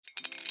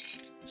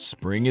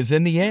Spring is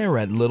in the air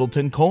at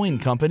Littleton Coin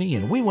Company,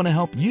 and we want to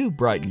help you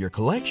brighten your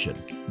collection.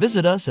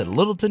 Visit us at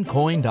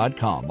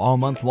littletoncoin.com all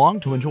month long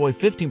to enjoy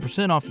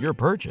 15% off your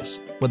purchase.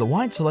 With a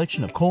wide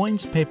selection of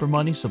coins, paper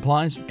money,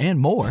 supplies, and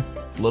more,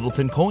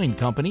 Littleton Coin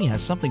Company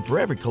has something for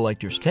every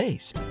collector's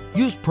taste.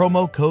 Use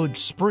promo code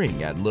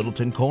SPRING at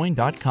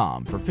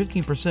littletoncoin.com for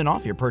 15%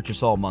 off your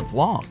purchase all month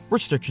long.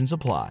 Restrictions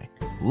apply.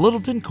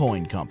 Littleton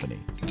Coin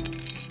Company.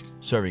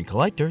 Serving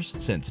collectors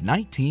since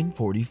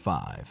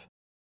 1945.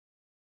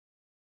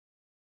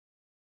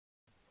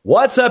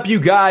 What's up,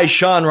 you guys?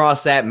 Sean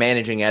Ross Sapp,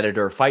 managing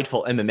editor,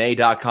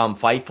 FightfulMMA.com,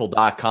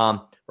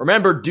 Fightful.com.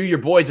 Remember, do your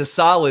boys a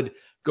solid.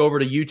 Go over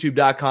to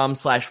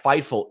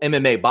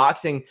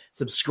YouTube.com/FightfulMMABoxing.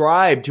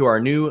 Subscribe to our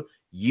new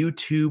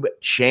YouTube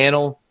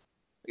channel.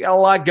 We got a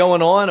lot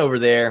going on over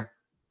there.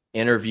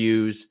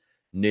 Interviews,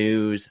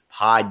 news,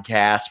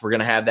 podcasts. We're going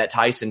to have that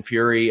Tyson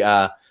Fury,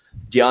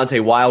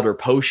 Deontay Wilder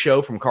post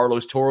show from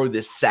Carlos Toro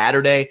this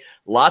Saturday.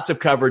 Lots of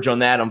coverage on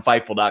that on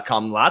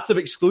Fightful.com. Lots of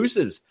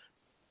exclusives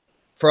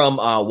from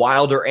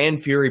Wilder and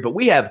Fury, but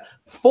we have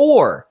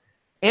 4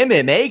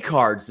 MMA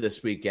cards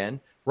this weekend.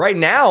 Right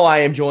now, I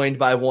am joined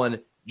by one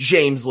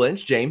James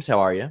Lynch. James, how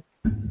are you?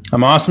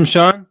 I'm awesome,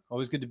 Sean.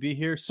 Always good to be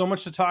here. So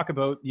much to talk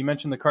about. You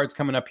mentioned the cards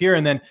coming up here,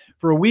 and then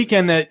for a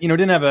weekend that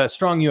didn't have a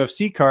strong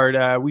UFC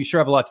card, we sure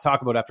have a lot to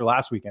talk about after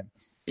last weekend.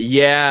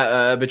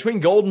 Yeah,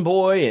 between Golden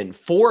Boy and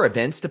 4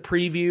 events to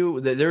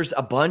preview, there's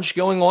a bunch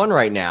going on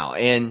right now,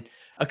 and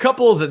a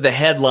couple of the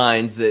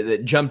headlines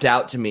that jumped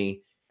out to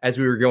me as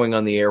we were going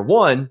on the air.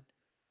 One,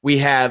 we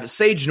have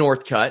Sage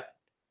Northcutt,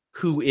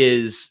 who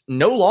is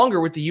no longer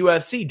with the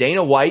UFC.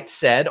 Dana White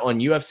said on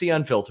UFC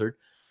Unfiltered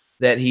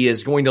that he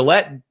is going to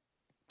let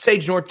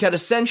Sage Northcutt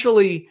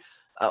essentially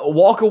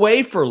walk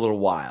away for a little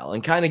while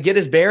and kind of get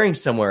his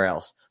bearings somewhere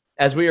else.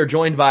 As we are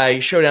joined by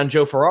Showdown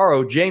Joe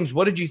Ferraro. James,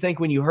 what did you think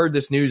when you heard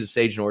this news of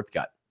Sage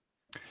Northcutt?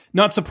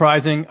 Not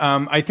surprising.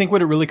 I think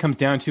what it really comes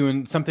down to,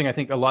 and something I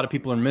think a lot of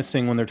people are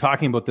missing when they're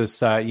talking about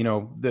this,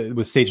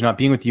 with Sage not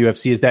being with the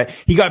UFC, is that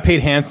he got paid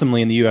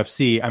handsomely in the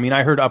UFC. I mean,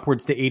 I heard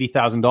upwards to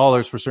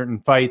 $80,000 for certain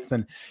fights,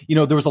 and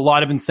there was a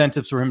lot of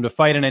incentives for him to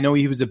fight. And I know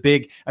he was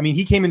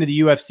he came into the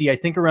UFC, I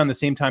think, around the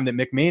same time that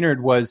Mick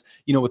Maynard was,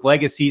 with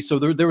Legacy. So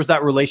there was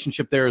that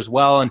relationship there as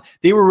well, and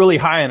they were really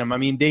high on him. I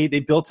mean,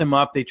 they built him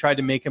up. They tried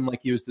to make him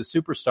like he was the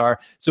superstar.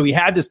 So he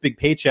had this big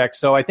paycheck.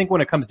 So I think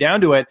when it comes down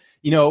to it,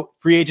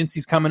 free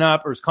agency's coming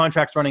up or his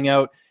contract's running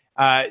out,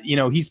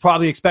 he's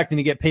probably expecting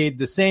to get paid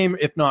the same,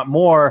 if not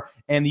more.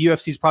 And the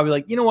UFC's probably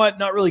like, you know what,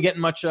 not really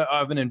getting much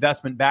of an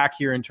investment back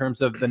here in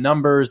terms of the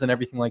numbers and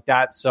everything like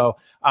that. So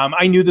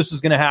I knew this was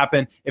going to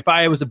happen. If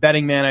I was a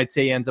betting man, I'd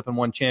say he ends up in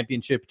one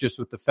championship, just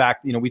with the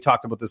fact, we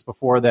talked about this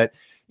before, that,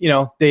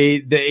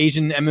 the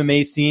Asian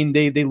MMA scene,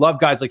 they love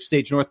guys like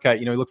Sage Northcutt.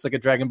 He looks like a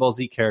Dragon Ball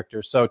Z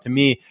character. So to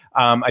me,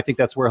 I think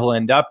that's where he'll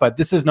end up. But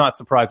this is not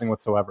surprising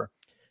whatsoever.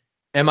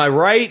 Am I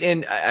right?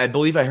 And I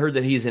believe I heard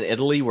that he's in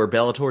Italy, where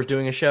Bellator's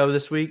doing a show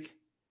this week.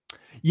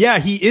 Yeah,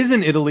 he is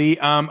in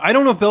Italy. I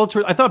don't know if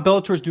Bellator. I thought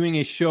Bellator's doing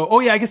a show. Oh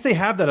yeah, I guess they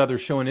have that other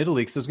show in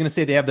Italy. Because I was going to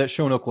say they have that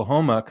show in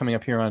Oklahoma coming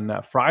up here on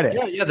Friday.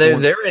 Yeah,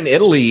 they're in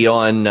Italy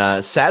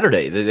on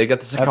Saturday. They got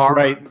the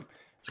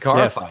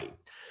Sakara fight.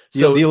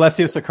 So the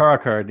Alessio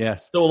Sakara card.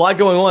 Yes. So a lot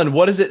going on.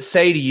 What does it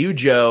say to you,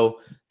 Joe,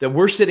 that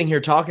we're sitting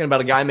here talking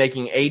about a guy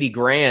making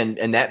 $80,000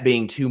 and that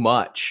being too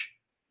much?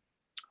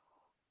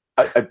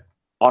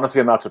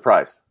 Honestly, I'm not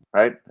surprised,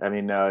 right? I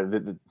mean,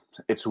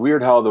 it's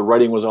weird how the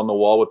writing was on the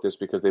wall with this,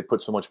 because they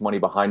put so much money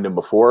behind him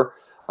before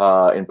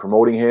in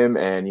promoting him.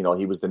 And,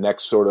 he was the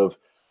next sort of,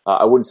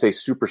 I wouldn't say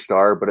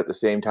superstar, but at the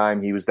same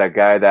time, he was that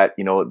guy that,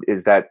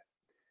 is that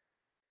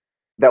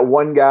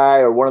one guy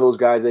or one of those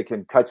guys that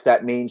can touch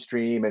that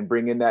mainstream and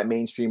bring in that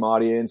mainstream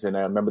audience. And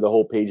I remember the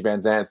whole Paige Van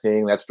Zandt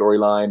thing, that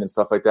storyline and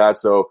stuff like that.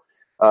 So,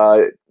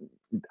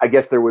 I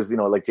guess there was,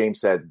 like James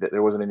said, that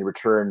there wasn't any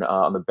return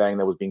on the bang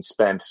that was being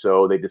spent.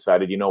 So they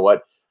decided, you know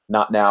what,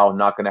 not now,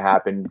 not going to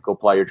happen. Go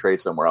ply your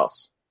trade somewhere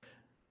else.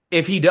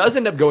 If he does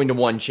end up going to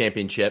one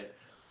championship,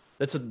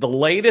 that's the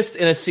latest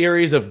in a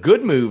series of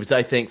good moves,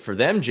 I think, for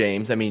them,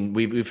 James. I mean,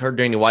 we've heard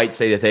Dana White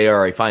say that they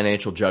are a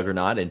financial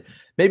juggernaut, and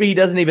maybe he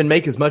doesn't even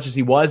make as much as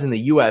he was in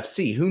the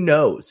UFC. Who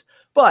knows?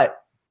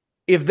 But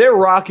if they're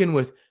rocking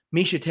with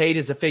Miesha Tate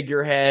as a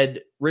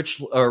figurehead,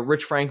 Rich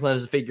Franklin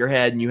as a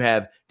figurehead, and you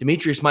have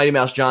Demetrius Mighty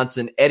Mouse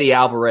Johnson, Eddie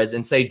Alvarez,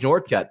 and Sage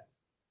Northcutt.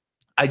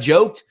 I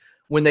joked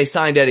when they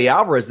signed Eddie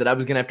Alvarez that I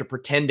was going to have to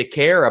pretend to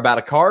care about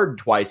a card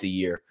twice a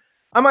year.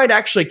 I might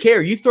actually care.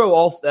 You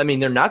throw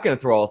they're not going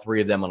to throw all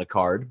 3 of them on a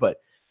card, but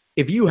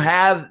if you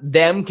have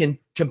them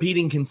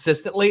competing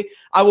consistently,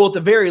 I will at the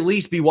very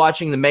least be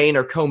watching the main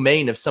or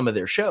co-main of some of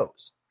their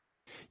shows.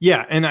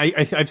 Yeah, and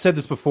I've said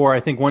this before. I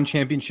think One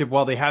Championship,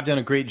 while they have done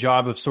a great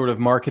job of sort of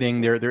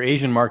marketing their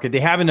Asian market, they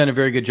haven't done a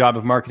very good job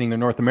of marketing their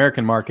North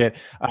American market,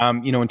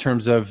 in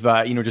terms of,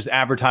 just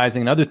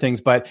advertising and other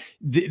things. But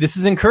this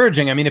is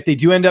encouraging. I mean, if they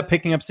do end up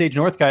picking up Sage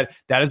Northcutt,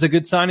 that is a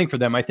good signing for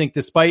them. I think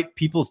despite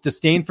people's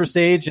disdain for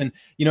Sage and,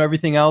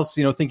 everything else,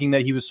 thinking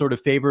that he was sort of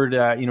favored,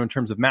 in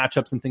terms of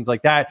matchups and things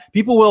like that,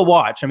 people will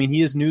watch. I mean,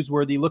 he is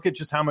newsworthy. Look at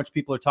just how much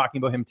people are talking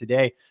about him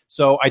today.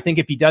 So I think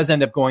if he does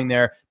end up going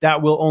there,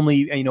 that will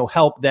only,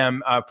 help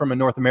them from a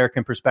North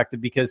American perspective,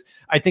 because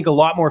I think a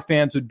lot more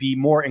fans would be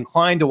more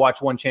inclined to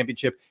watch One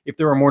Championship if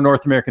there were more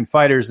North American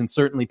fighters, and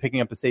certainly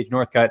picking up a Sage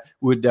Northcutt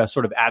would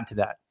sort of add to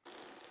that.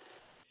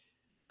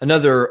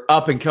 Another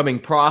up-and-coming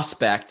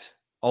prospect,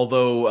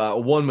 although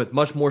one with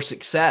much more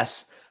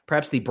success,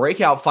 perhaps the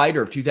breakout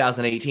fighter of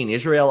 2018,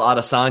 Israel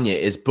Adesanya,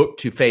 is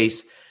booked to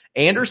face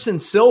Anderson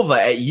Silva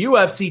at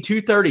UFC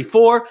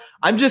 234.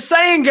 I'm just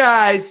saying,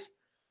 guys,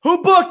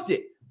 who booked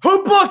it?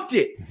 Who booked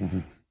it?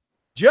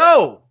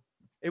 Joe,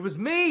 it was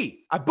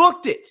me. I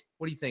booked it.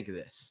 What do you think of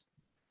this?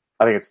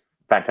 I think it's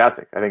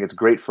fantastic. I think it's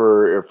great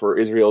for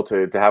Israel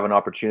to have an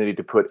opportunity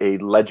to put a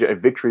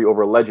victory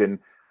over a legend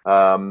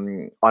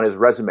on his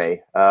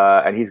resume,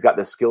 and he's got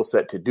the skill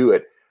set to do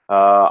it.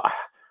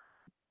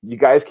 You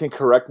guys can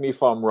correct me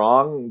if I'm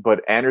wrong,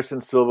 but Anderson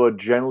Silva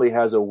generally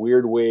has a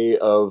weird way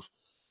of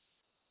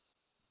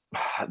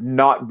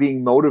not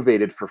being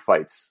motivated for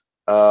fights.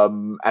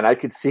 And I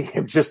could see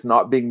him just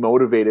not being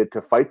motivated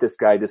to fight this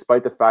guy,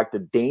 despite the fact the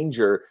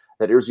danger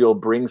that Israel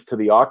brings to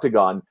the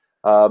octagon.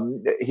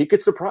 He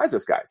could surprise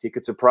us, guys. He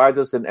could surprise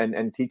us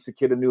and teach the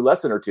kid a new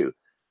lesson or two.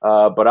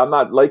 But I'm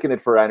not liking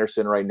it for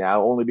Anderson right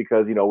now, only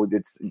because,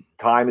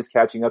 time is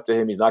catching up to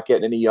him. He's not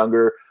getting any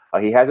younger.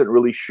 He hasn't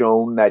really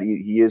shown that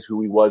he is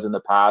who he was in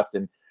the past.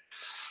 And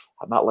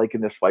I'm not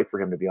liking this fight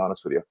for him, to be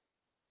honest with you.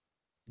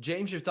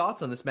 James, your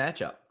thoughts on this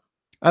matchup?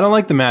 I don't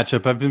like the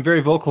matchup. I've been very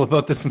vocal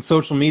about this in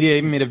social media. I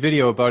even made a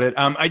video about it.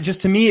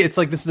 To me, it's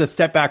like this is a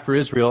step back for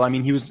Israel. I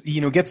mean, he was,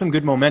 get some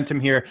good momentum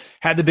here.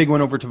 Had the big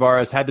win over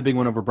Tavares, had the big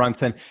win over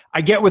Brunson.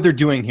 I get what they're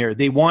doing here.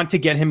 They want to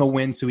get him a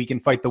win so he can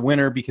fight the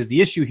winner, because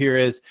the issue here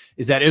is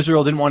that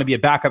Israel didn't want to be a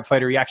backup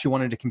fighter. He actually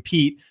wanted to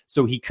compete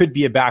so he could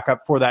be a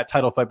backup for that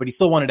title fight, but he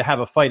still wanted to have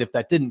a fight if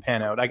that didn't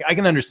pan out. I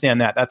can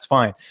understand that. That's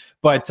fine.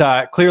 But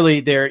clearly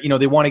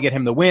they want to get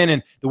him the win,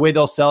 and the way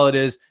they'll sell it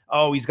is,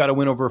 oh, he's got to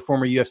win over a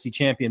former UFC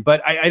champion.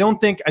 But I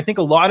think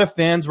a lot of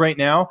fans right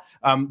now,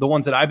 the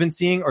ones that I've been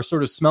seeing, are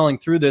sort of smelling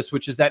through this,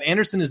 which is that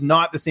Anderson is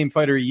not the same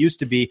fighter he used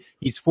to be.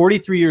 He's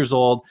 43 years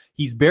old.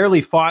 He's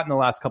barely fought in the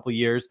last couple of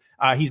years.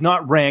 He's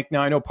not ranked.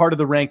 Now, I know part of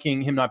the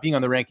ranking, him not being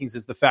on the rankings,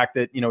 is the fact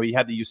that, he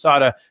had the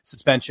USADA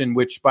suspension,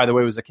 which, by the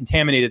way, was a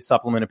contaminated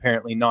supplement,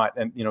 apparently not,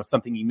 and,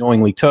 something he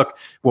knowingly took,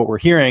 what we're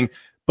hearing.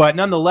 But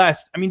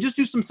nonetheless, I mean, just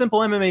do some simple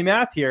MMA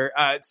math here.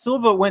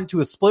 Silva went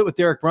to a split with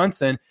Derek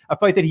Brunson, a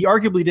fight that he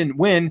arguably didn't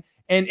win,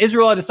 and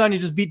Israel Adesanya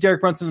just beat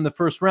Derek Brunson in the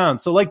first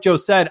round. So like Joe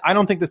said, I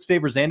don't think this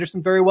favors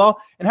Anderson very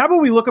well. And how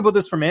about we look about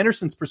this from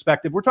Anderson's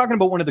perspective? We're talking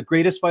about one of the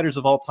greatest fighters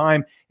of all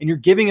time, and you're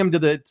giving him to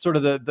the sort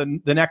of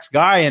the next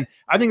guy. And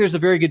I think there's a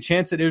very good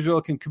chance that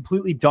Israel can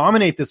completely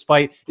dominate this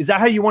fight. Is that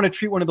how you want to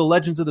treat one of the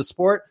legends of the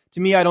sport? To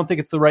me, I don't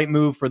think it's the right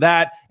move for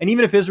that. And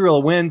even if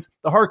Israel wins,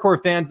 the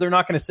hardcore fans, they're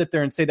not going to sit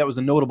there and say that was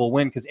a notable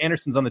win, because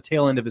Anderson's on the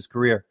tail end of his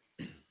career.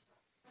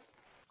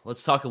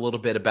 Let's talk a little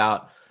bit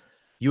about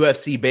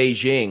UFC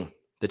Beijing.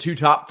 The two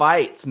top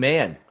fights,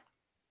 man.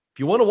 If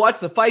you want to watch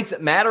the fights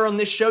that matter on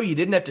this show, you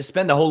didn't have to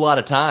spend a whole lot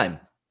of time.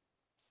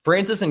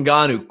 Francis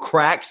Ngannou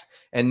cracks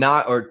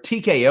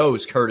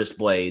TKOs Curtis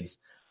Blaydes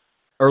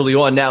early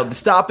on. Now, the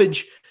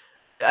stoppage,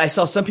 I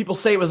saw some people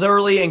say it was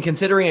early, and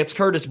considering it's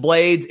Curtis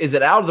Blaydes, is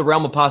it out of the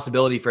realm of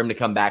possibility for him to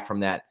come back from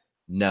that?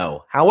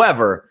 No.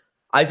 However,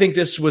 I think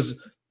this was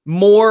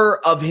more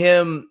of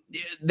him,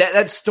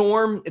 that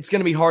storm, it's going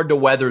to be hard to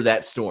weather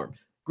that storm.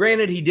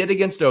 Granted, he did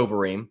against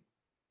Overeem,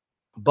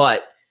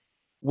 but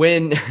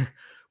when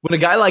a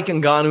guy like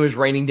Ngannou is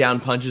raining down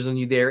punches on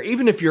you there,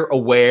 even if you're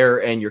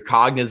aware and you're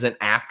cognizant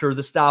after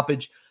the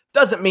stoppage,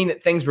 doesn't mean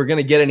that things were going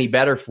to get any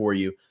better for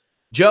you.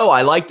 Joe,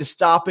 I like the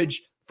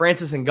stoppage.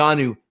 Francis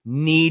Ngannou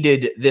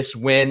needed this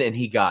win, and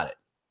he got it.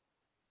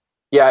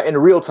 Yeah, in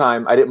real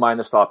time, I didn't mind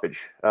the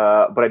stoppage,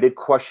 but I did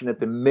question it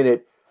the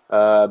minute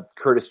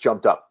Curtis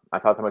jumped up. I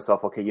thought to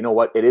myself, okay, you know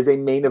what? It is a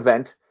main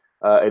event.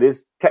 It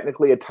is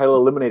technically a title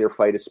eliminator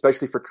fight,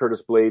 especially for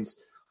Curtis Blaydes.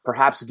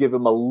 Perhaps give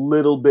him a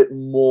little bit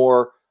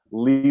more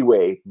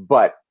leeway.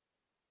 But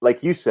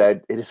like you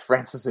said, it is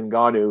Francis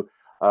Ngannou,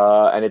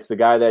 and it's the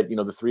guy that,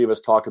 the three of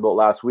us talked about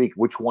last week.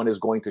 Which one is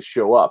going to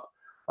show up?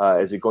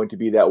 Is it going to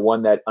be that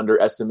one that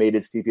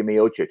underestimated Stipe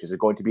Miocic? Is it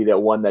going to be that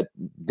one that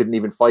didn't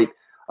even fight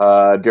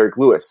Derek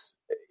Lewis?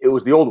 It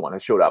was the old one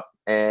that showed up.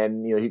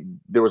 And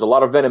there was a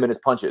lot of venom in his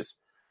punches.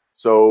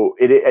 So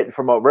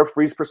from a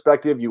referee's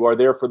perspective, you are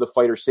there for the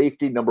fighter's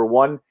safety, number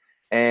one.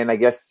 And I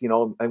guess, I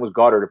think it was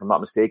Goddard, if I'm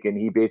not mistaken.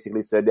 He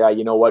basically said, yeah,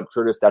 you know what,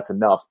 Curtis, that's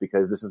enough,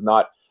 because this is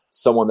not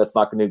someone that's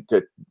not going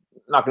to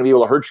be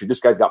able to hurt you. This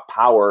guy's got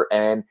power.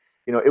 And,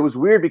 it was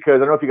weird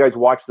because I don't know if you guys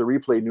watched the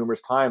replay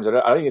numerous times. I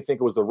don't even think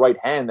it was the right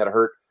hand that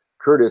hurt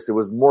Curtis. It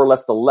was more or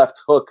less the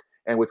left hook,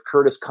 and with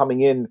Curtis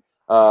coming in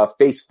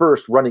face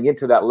first, running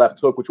into that left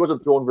hook, which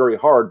wasn't thrown very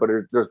hard, but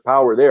there's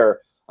power there.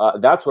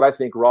 That's what I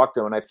think rocked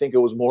him, and I think it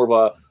was more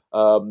of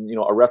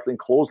a wrestling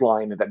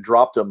clothesline that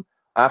dropped him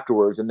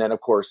afterwards, and then of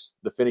course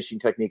the finishing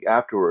technique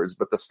afterwards.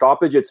 But the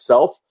stoppage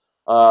itself,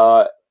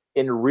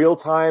 in real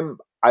time,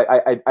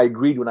 I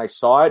agreed when I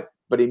saw it,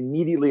 but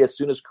immediately as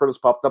soon as Curtis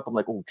popped up, I'm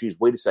like, oh geez,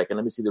 wait a second,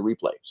 let me see the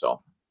replay.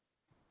 So,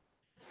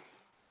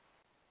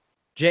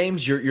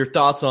 James, your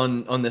thoughts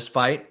on this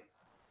fight?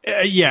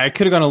 Yeah, it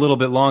could have gone a little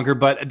bit longer,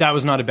 but that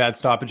was not a bad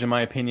stoppage in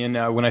my opinion.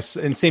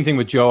 And same thing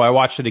with Joe, I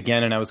watched it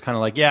again and I was kind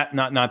of like, yeah,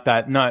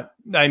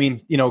 I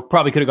mean,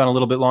 probably could have gone a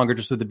little bit longer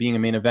just with it being a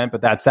main event,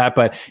 but that's that.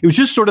 But it was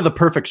just sort of the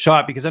perfect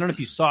shot because I don't know if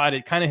you saw it.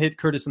 It kind of hit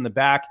Curtis in the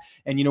back.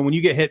 And, when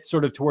you get hit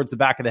sort of towards the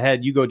back of the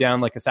head, you go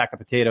down like a sack of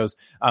potatoes.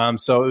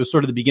 So it was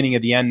sort of the beginning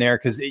of the end there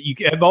because you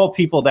have all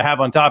people to have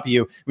on top of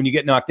you when you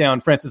get knocked down.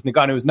 Francis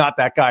Ngannou is not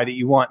that guy that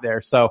you want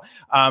there. So,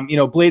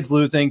 Blades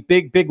losing,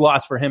 big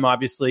loss for him,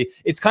 obviously.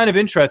 It's kind of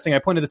interesting. I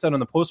pointed this out on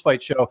the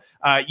post-fight show.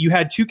 You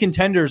had two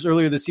contenders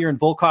earlier this year in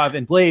Volkov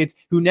and Blades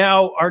who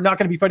now are not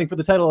going to be fighting for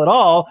the title at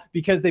all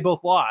because they both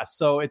lost.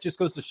 So it just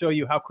goes to show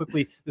you how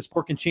quickly the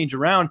sport can change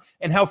around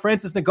and how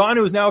Francis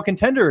Ngannou is now a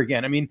contender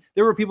again. I mean,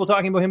 there were people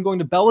talking about him going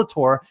to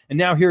Bellator, and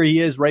now here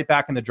he is right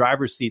back in the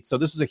driver's seat. So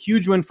this is a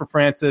huge win for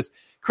Francis.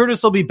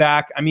 Curtis will be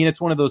back. I mean,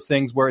 it's one of those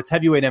things where it's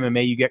heavyweight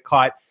MMA. You get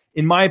caught.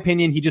 In my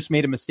opinion, he just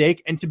made a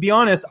mistake. And to be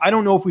honest, I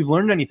don't know if we've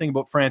learned anything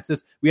about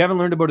Francis. We haven't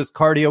learned about his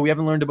cardio. We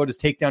haven't learned about his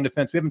takedown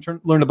defense. We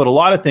haven't learned about a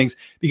lot of things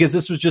because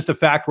this was just a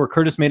fact where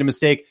Curtis made a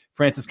mistake,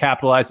 Francis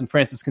capitalized, and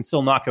Francis can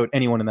still knock out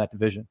anyone in that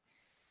division.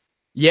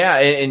 Yeah,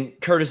 and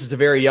Curtis is a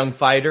very young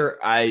fighter.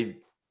 I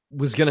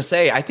was going to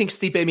say, I think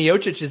Stipe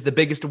Miocic is the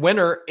biggest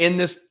winner in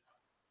this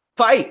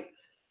fight.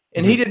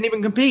 And he didn't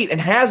even compete and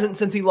hasn't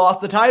since he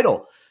lost the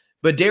title.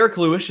 But Derek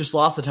Lewis just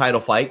lost the title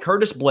fight.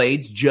 Curtis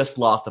Blades just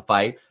lost the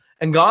fight.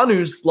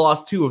 Ngannou's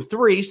lost 2 of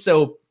 3,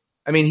 so,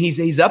 I mean,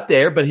 he's up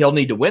there, but he'll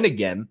need to win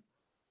again.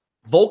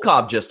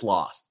 Volkov just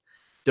lost.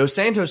 Dos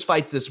Santos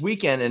fights this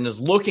weekend and is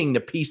looking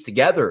to piece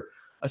together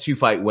a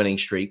 2-fight winning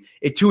streak.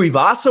 If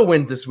Tuivasa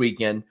wins this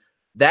weekend,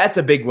 that's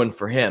a big one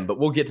for him, but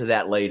we'll get to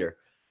that later.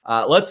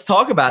 Let's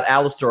talk about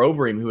Alistair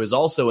Overeem, who is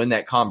also in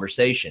that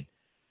conversation.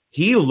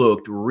 He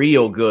looked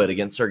real good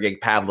against Sergey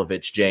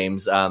Pavlovich,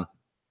 James.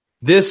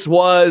 This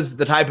was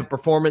the type of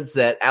performance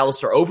that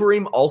Alistair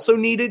Overeem also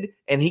needed,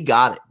 and he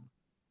got it.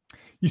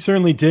 You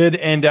certainly did,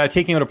 and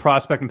taking out a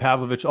prospect in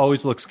Pavlovich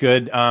always looks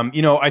good.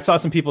 I saw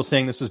some people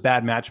saying this was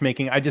bad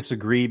matchmaking. I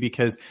disagree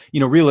because,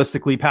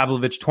 realistically,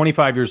 Pavlovich,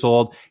 25 years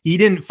old, he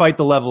didn't fight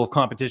the level of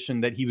competition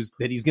that he's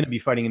going to be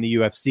fighting in the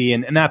UFC,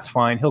 and that's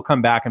fine. He'll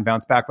come back and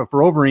bounce back. But for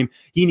Overeem,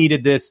 he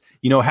needed this.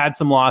 Had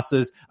some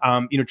losses.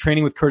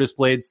 Training with Curtis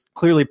Blades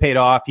clearly paid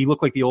off. He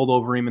looked like the old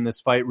Overeem in this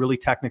fight, really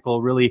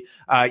technical, really,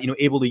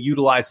 able to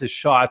utilize his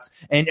shots.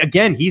 And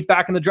again, he's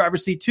back in the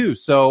driver's seat too.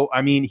 So,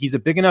 I mean, he's a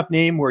big enough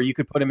name where you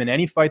could put him in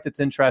any fight that's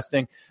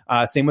interesting.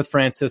 Same with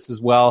Francis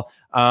as well.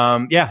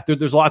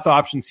 There's lots of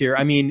options here.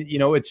 I mean,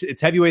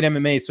 it's heavyweight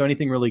MMA, so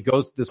anything really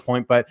goes at this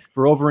point. But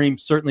for Overeem,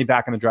 certainly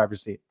back in the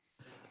driver's seat.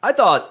 I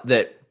thought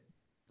that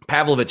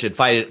Pavlovich had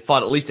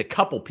fought at least a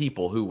couple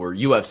people who were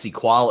UFC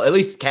at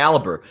least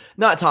caliber,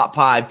 not top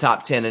 5,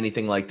 top 10,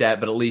 anything like that,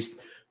 but at least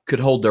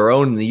could hold their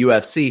own in the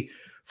UFC.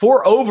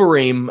 For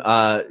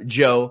Overeem,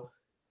 Joe,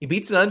 he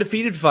beats an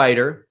undefeated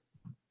fighter.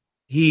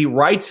 He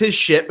rights his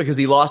ship because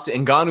he lost to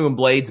Ngannou and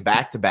Blades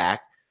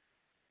back-to-back.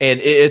 And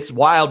it's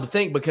wild to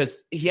think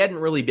because he hadn't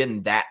really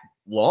been that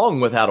long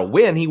without a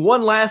win. He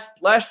won last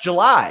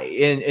July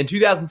in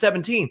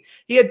 2017.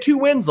 He had 2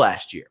 wins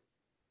last year.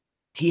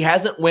 He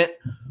hasn't went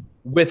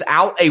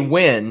without a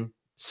win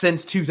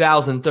since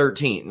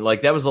 2013.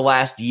 Like, that was the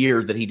last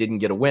year that he didn't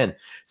get a win.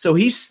 So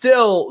he's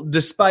still,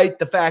 despite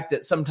the fact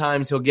that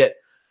sometimes he'll get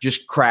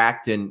just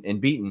cracked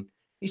and beaten,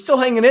 he's still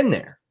hanging in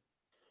there.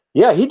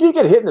 Yeah, he did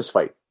get hit in this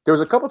fight. There was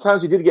a couple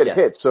times he did get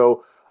hit.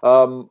 So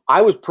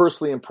I was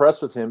personally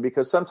impressed with him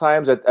because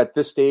sometimes at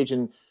this stage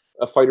in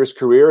a fighter's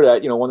career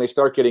that, when they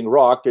start getting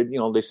rocked,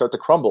 they start to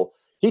crumble.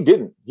 He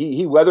didn't.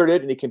 He weathered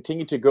it and he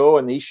continued to go,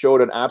 and he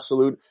showed an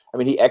absolute,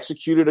 he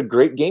executed a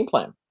great game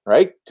plan,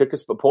 right? Took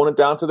his opponent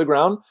down to the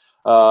ground,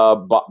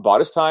 bought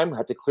his time,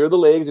 had to clear the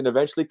legs, and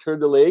eventually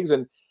cleared the legs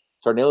and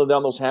started nailing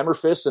down those hammer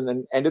fists and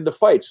then ended the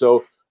fight.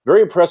 So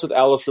very impressed with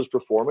Alistair's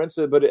performance.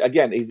 But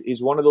again,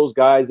 he's one of those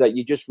guys that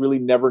you just really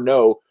never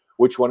know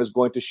which one is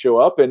going to show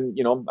up. And,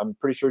 I'm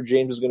pretty sure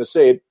James is going to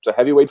say it's a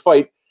heavyweight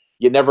fight.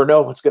 You never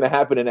know what's going to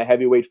happen in a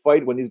heavyweight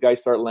fight when these guys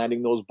start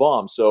landing those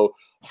bombs. So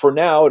for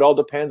now, it all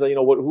depends on,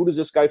 who does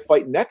this guy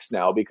fight next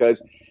now?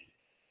 Because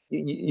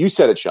you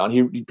said it, Sean,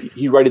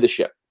 he righted the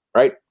ship,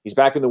 right? He's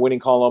back in the winning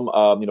column.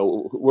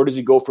 Where does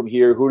he go from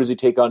here? Who does he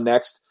take on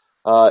next?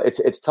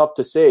 It's tough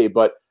to say,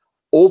 but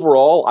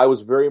overall, I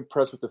was very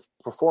impressed with the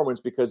performance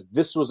because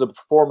this was a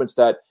performance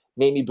that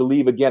made me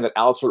believe again that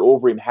Alistair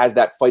Overeem has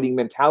that fighting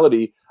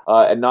mentality,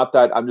 and not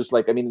that I'm just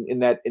in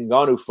that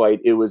Ngannou fight,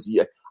 it was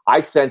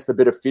I sensed a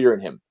bit of fear in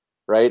him,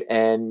 right?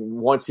 And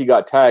once he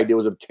got tagged, it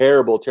was a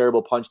terrible,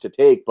 terrible punch to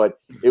take, but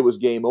it was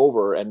game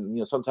over.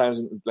 And,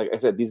 sometimes, like I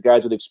said, these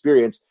guys with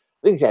experience,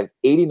 I think he had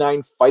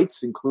 89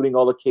 fights, including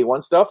all the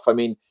K1 stuff. I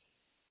mean,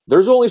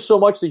 there's only so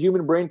much the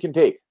human brain can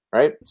take,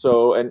 right?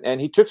 So, and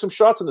he took some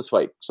shots in this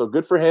fight. So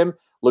good for him.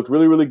 Looked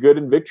really, really good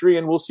in victory,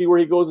 and we'll see where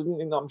he goes.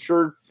 And I'm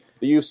sure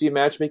the UFC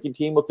matchmaking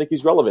team will think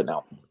he's relevant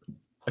now.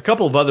 A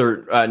couple of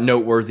other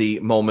noteworthy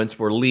moments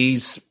were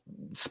Lee's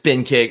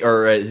spin kick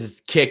or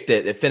his kick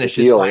that finished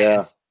his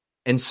fight,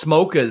 and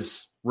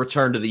Smoka's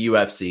return to the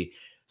UFC.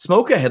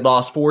 Smoka had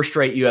lost 4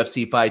 straight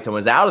UFC fights and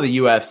was out of the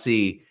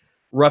UFC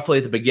roughly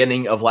at the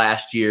beginning of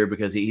last year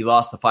because he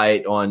lost the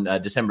fight on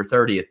December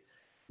 30th.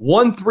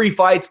 Won 3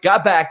 fights,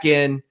 got back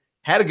in,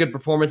 had a good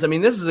performance. I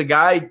mean, this is a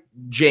guy,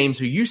 James,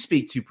 who you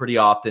speak to pretty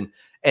often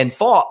and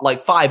fought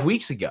like 5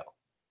 weeks ago.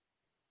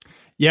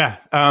 Yeah,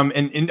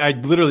 and I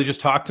literally just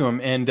talked to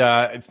him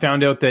and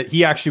found out that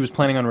he actually was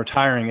planning on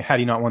retiring had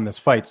he not won this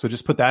fight. So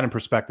just put that in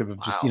perspective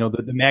of just,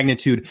 the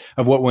magnitude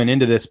of what went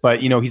into this. But,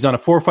 he's on a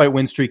 4-fight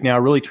win streak now,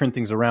 really turned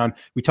things around.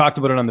 We talked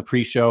about it on the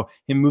pre-show,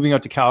 him moving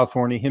out to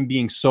California, him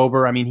being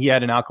sober. I mean, he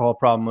had an alcohol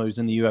problem when he was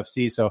in the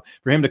UFC. So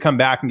for him to come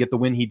back and get the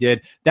win he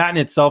did, that in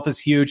itself is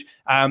huge.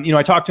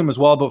 I talked to him as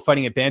well about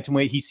fighting at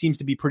bantamweight. He seems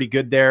to be pretty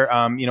good there.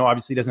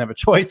 Obviously he doesn't have a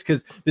choice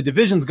because the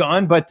division's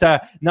gone. But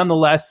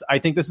nonetheless, I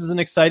think this is an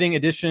exciting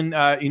addition,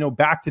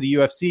 back to the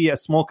UFC.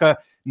 Smolka,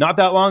 not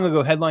that long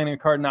ago, headlining a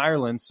card in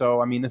Ireland. So,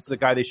 I mean, this is a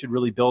guy they should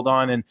really build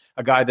on and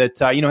a guy that,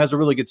 has a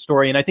really good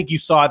story. And I think you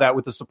saw that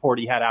with the support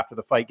he had after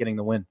the fight, getting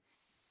the win.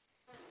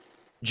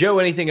 Joe,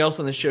 anything else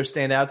on this show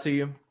stand out to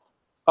you?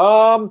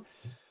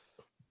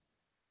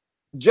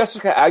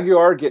 Jessica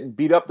Aguilar getting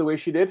beat up the way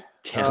she did.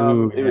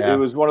 It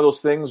was one of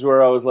those things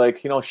where I was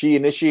like, she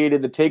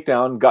initiated the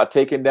takedown, got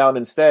taken down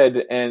instead,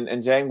 and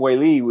Zhang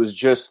Weili was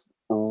just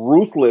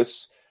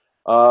ruthless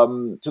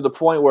to the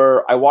point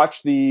where I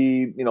watched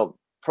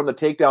from the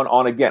takedown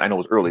on again. I know it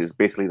was early. It was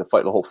basically the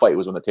fight. The whole fight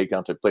was when the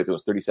takedown took place. It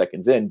was 30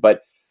 seconds in.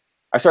 But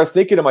I started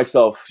thinking to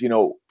myself,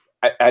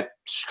 at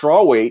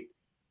strawweight,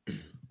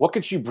 what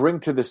could she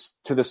bring to the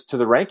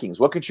rankings?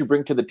 What could she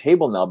bring to the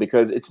table now?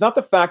 Because it's not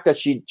the fact that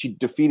she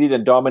defeated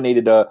and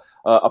dominated a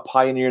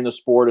pioneer in the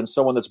sport and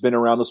someone that's been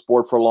around the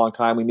sport for a long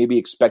time. We maybe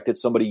expected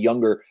somebody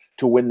younger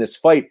to win this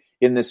fight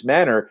in this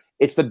manner.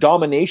 It's the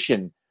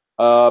domination,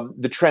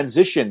 the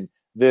transition,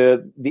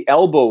 the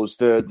elbows,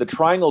 the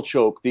triangle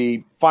choke,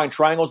 the fine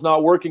triangle's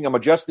not working. I'm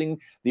adjusting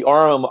the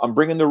arm. I'm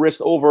bringing the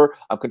wrist over.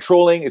 I'm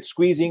controlling. It's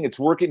squeezing. It's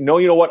working. No,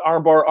 you know what?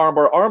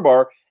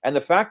 Armbar. And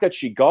the fact that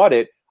she got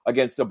it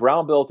against a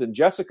brown belt in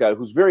Jessica,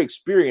 who's very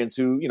experienced,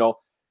 who,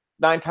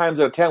 9 times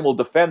out of 10 will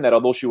defend that,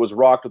 although she was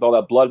rocked with all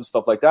that blood and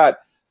stuff like that.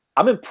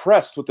 I'm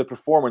impressed with the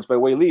performance by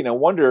Weili. And I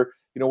wonder,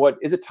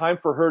 is it time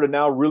for her to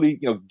now really,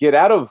 get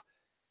out of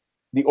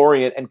the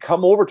Orient and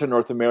come over to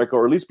North America,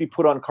 or at least be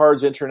put on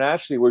cards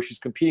internationally where she's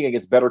competing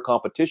against better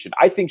competition?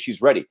 I think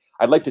she's ready.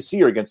 I'd like to see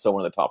her against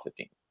someone in the top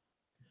 15.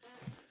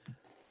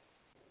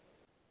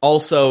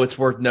 Also, it's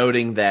worth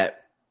noting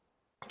that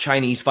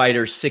Chinese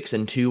fighters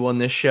 6-2 on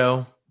this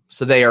show,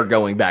 so they are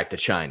going back to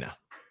China.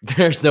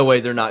 There's no way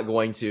they're not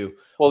going to.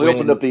 Well, they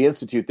opened up the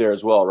institute there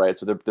as well, right?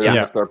 So they're going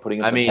to start putting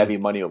in some heavy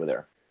money over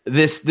there.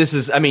 This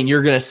is,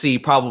 you're going to see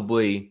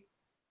probably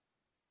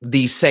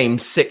the same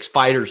 6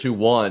 fighters who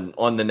won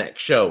on the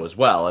next show as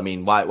well. I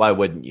mean, why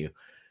wouldn't you?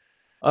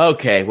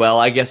 Okay, well,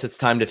 I guess it's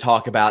time to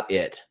talk about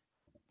it.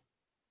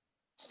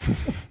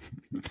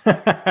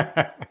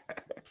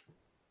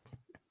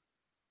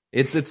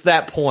 It's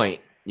that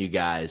point, you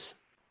guys.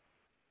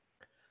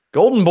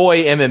 Golden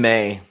Boy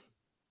MMA.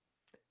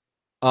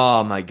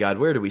 Oh my God,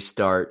 where do we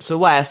start? So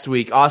last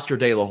week, Oscar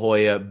De La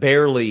Hoya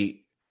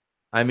barely,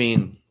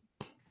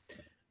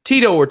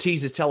 Tito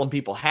Ortiz is telling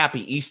people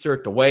Happy Easter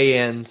at the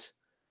weigh-ins,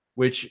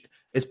 which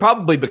is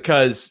probably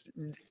because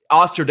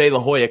Oscar De La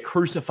Hoya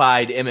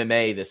crucified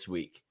MMA this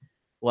week.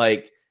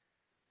 Like,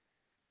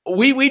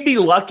 we'd be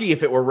lucky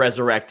if it were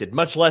resurrected,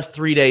 much less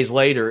 3 days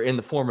later in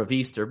the form of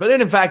Easter. But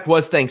it, in fact,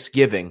 was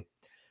Thanksgiving.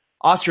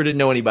 Oscar didn't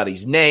know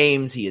anybody's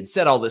names. He had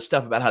said all this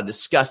stuff about how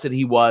disgusted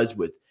he was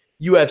with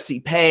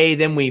UFC pay.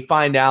 Then we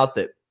find out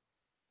that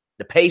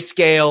the pay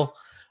scale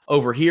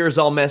over here is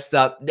all messed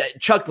up.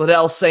 Chuck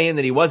Liddell saying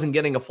that he wasn't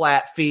getting a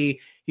flat fee.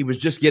 He was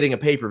just getting a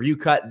pay-per-view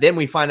cut. Then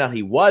we find out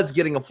he was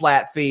getting a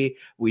flat fee.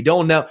 We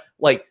don't know.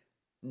 Like,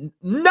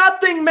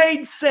 nothing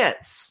made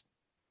sense.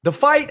 The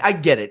fight, I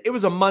get it. It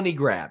was a money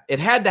grab. It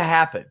had to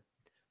happen.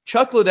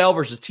 Chuck Liddell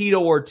versus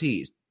Tito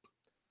Ortiz.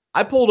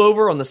 I pulled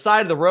over on the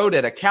side of the road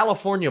at a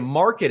California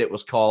market, it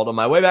was called, on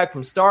my way back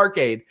from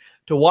Starrcade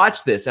to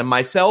watch this. And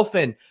myself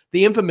and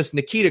the infamous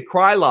Nikita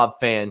Krylov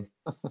fan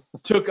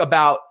took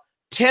about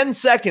 10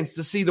 seconds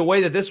to see the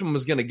way that this one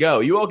was going to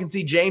go. You all can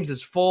see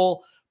James's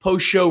full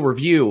post-show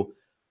review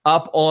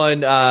up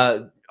on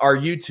our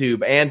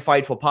YouTube and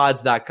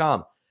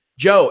FightfulPods.com.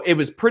 Joe, it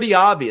was pretty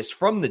obvious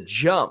from the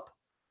jump.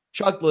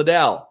 Chuck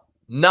Liddell,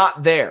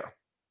 not there.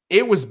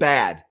 It was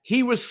bad.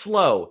 He was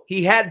slow.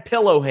 He had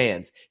pillow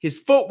hands. His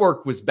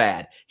footwork was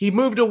bad. He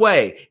moved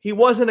away. He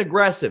wasn't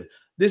aggressive.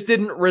 This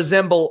didn't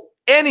resemble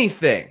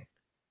anything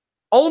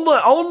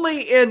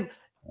Only in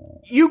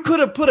you could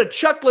have put a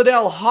Chuck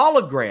Liddell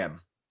hologram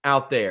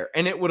out there,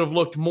 and it would have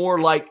looked more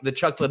like the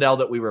Chuck Liddell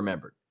that we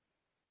remembered.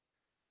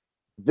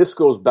 This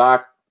goes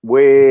back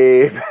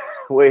way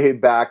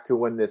back to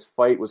when this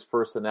fight was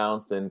first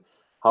announced and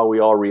how we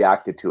all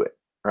reacted to it,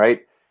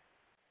 right?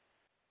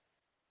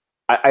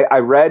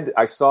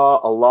 I saw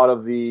a lot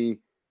of the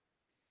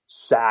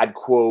sad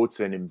quotes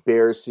and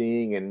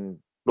embarrassing and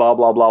blah,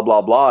 blah, blah,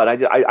 blah, blah.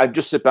 And I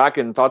just sit back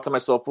and thought to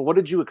myself, well, what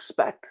did you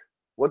expect?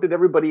 What did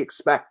everybody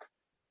expect?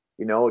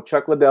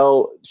 Chuck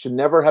Liddell should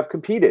never have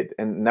competed.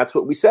 And that's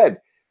what we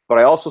said. But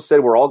I also said,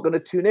 we're all going to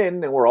tune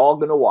in and we're all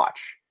going to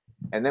watch.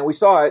 And then we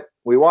saw it,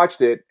 we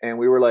watched it, and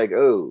we were like,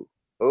 oh.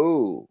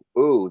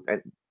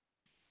 And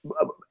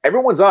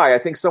everyone's eye, I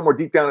think somewhere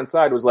deep down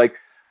inside was like,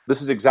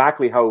 this is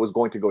exactly how it was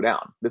going to go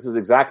down. This is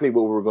exactly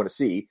what we were going to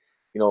see.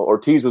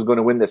 Ortiz was going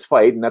to win this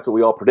fight, and that's what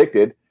we all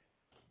predicted.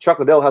 Chuck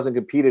Liddell hasn't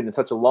competed in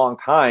such a long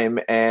time,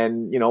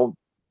 and,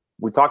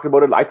 we talked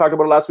about it. I talked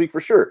about it last week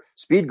for sure.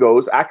 Speed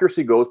goes,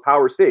 accuracy goes,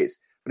 power stays.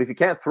 But if you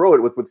can't throw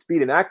it with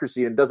speed and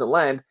accuracy and it doesn't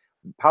land,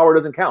 power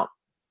doesn't count.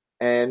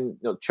 And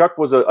Chuck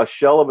was a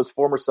shell of his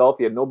former self.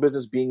 He had no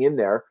business being in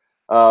there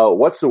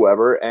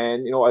whatsoever.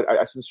 And,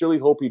 I sincerely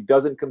hope he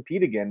doesn't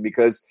compete again,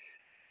 because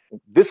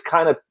this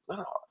kind of,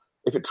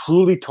 if it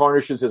truly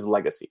tarnishes his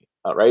legacy,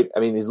 right?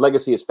 I mean, his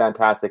legacy is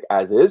fantastic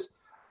as is,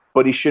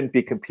 but he shouldn't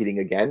be competing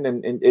again.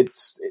 And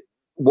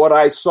what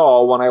I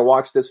saw when I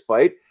watched this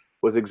fight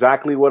was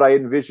exactly what I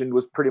envisioned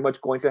was pretty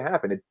much going to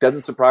happen. It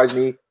doesn't surprise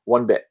me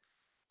one bit.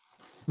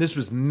 This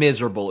was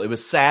miserable. It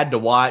was sad to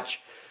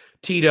watch.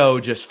 Tito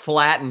just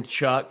flattened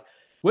Chuck.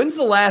 When's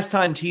the last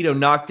time Tito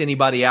knocked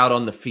anybody out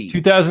on the feet?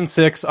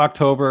 2006,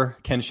 October,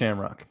 Ken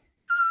Shamrock.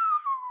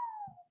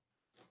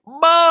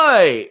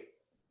 Boy!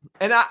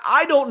 And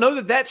I don't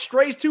know that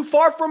strays too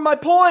far from my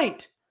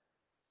point.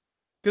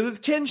 Because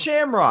it's Ken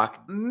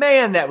Shamrock.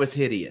 Man, that was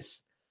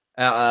hideous.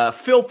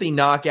 Filthy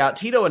knockout.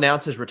 Tito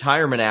announced his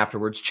retirement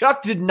afterwards.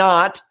 Chuck did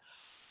not.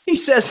 He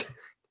says,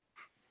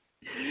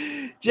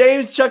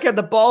 Chuck had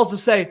the balls to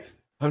say,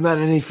 I'm not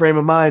in any frame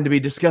of mind to be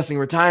discussing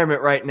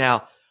retirement right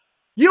now.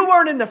 You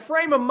weren't in the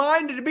frame of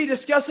mind to be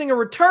discussing a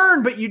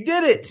return, but you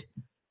did it.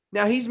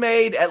 Now, he's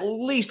made at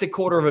least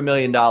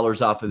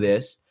 $250,000 off of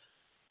this.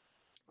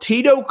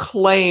 Tito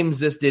claims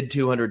this did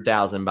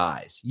 200,000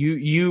 buys.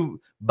 You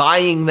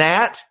buying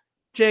that,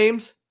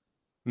 James?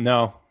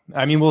 No.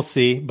 I mean, we'll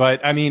see.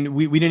 But I mean,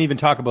 we didn't even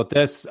talk about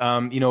this.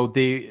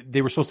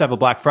 They were supposed to have a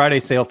Black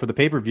Friday sale for the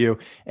pay-per-view,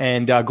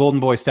 and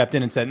Golden Boy stepped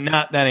in and said,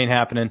 nah, that ain't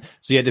happening.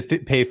 So you had to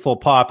pay full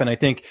pop. And I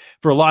think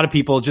for a lot of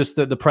people, just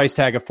the price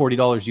tag of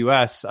 $40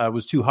 US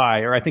was too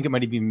high, or I think it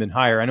might have even been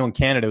higher. I know in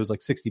Canada it was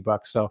like $60.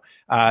 So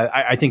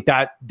I think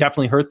that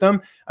definitely hurt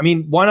them. I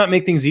mean, why not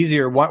make things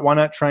easier? Why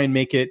not try and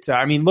make it?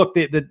 I mean, look,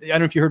 I don't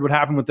know if you heard what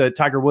happened with the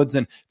Tiger Woods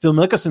and Phil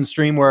Mickelson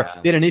stream, where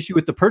they had an issue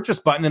with the purchase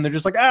button, and they're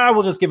just like,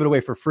 we'll just give it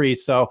away for free.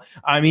 So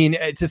I mean,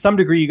 to some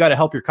degree, you got to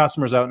help your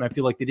customers out, and I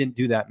feel like they didn't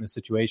do that in this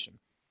situation.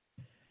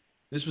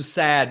 This was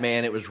sad,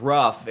 man. It was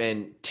rough.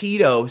 And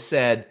Tito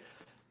said,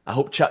 I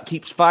hope Chuck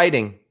keeps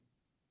fighting.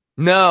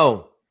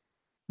 No.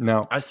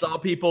 I saw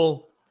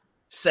people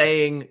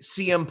saying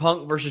CM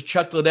Punk versus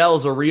Chuck Liddell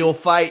is a real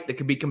fight that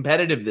could be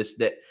competitive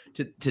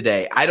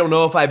today. I don't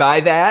know if I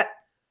buy that.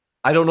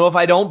 I don't know if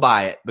I don't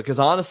buy it, because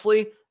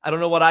honestly, I don't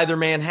know what either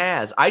man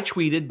has. I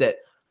tweeted that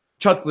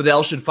Chuck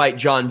Liddell should fight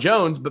John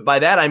Jones, but by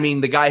that I mean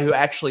the guy who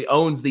actually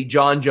owns the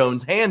John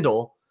Jones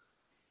handle,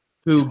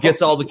 who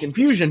gets all the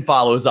confusion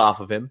follows off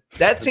of him.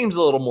 That seems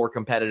a little more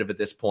competitive at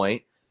this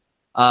point.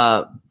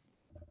 I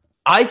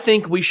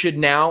think we should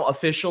now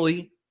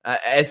officially,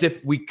 as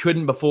if we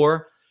couldn't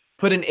before,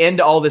 put an end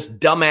to all this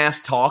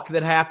dumbass talk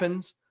that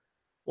happens.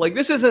 Like,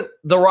 this isn't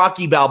the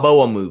Rocky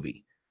Balboa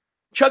movie.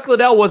 Chuck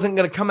Liddell wasn't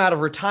going to come out of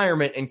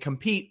retirement and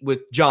compete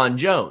with John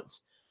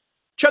Jones.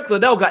 Chuck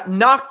Liddell got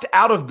knocked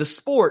out of the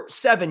sport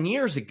 7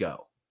 years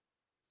ago,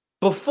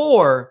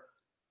 before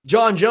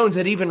John Jones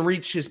had even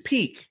reached his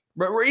peak,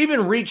 or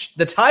even reached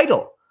the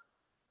title.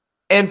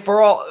 And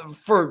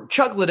for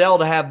Chuck Liddell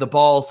to have the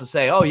balls to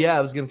say, oh yeah,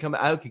 I was going to come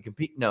out, I could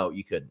compete. No,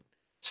 you couldn't.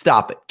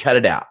 Stop it. Cut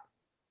it out.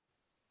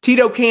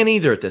 Tito can't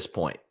either at this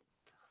point.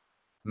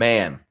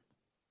 Man,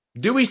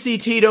 do we see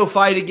Tito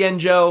fight again,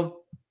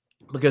 Joe?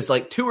 Because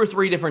like 2 or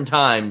 3 different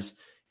times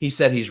he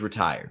said he's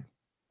retired.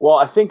 Well,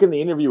 I think in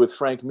the interview with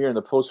Frank Mir, in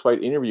the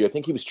post-fight interview, I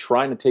think he was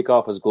trying to take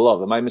off his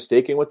glove. Am I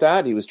mistaken with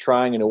that? He was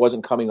trying and it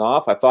wasn't coming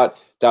off. I thought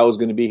that was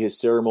going to be his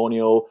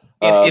ceremonial.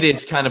 It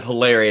is kind of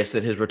hilarious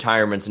that his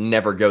retirements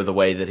never go the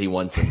way that he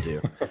wants them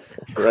to.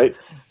 Right?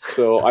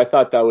 So I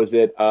thought that was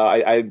it.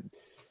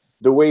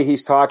 The way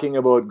he's talking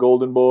about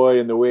Golden Boy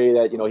and the way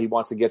that, he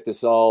wants to get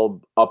this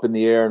all up in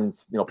the air and,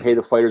 pay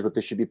the fighters what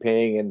they should be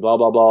paying and blah,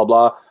 blah, blah,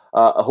 blah.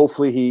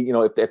 Hopefully he,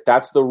 if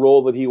that's the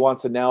role that he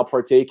wants to now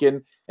partake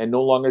in and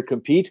no longer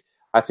compete,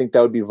 I think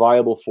that would be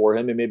viable for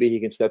him. And maybe he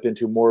can step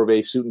into more of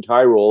a suit and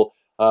tie role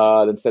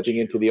than stepping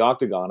into the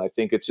octagon. I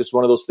think it's just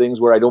one of those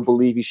things where I don't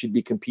believe he should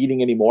be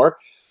competing anymore.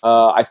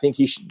 I think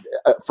he should,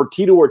 for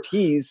Tito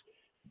Ortiz,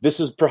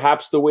 this is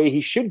perhaps the way he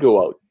should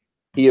go out.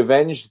 He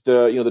avenged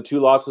the 2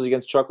 losses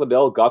against Chuck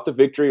Liddell, got the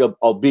victory,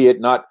 albeit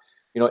not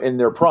in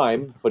their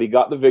prime, but he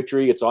got the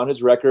victory. It's on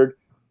his record.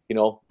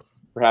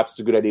 Perhaps it's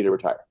a good idea to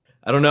retire.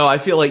 I don't know. I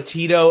feel like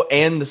Tito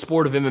and the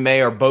sport of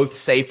MMA are both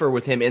safer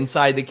with him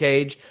inside the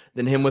cage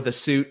than him with a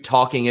suit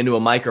talking into a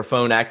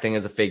microphone acting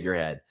as a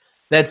figurehead.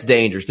 That's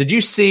dangerous. Did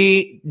you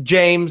see,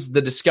 James,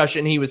 the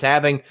discussion he was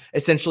having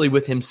essentially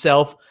with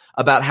himself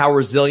about how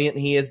resilient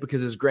he is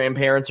because his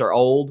grandparents are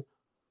old?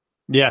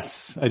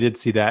 Yes, I did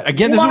see that.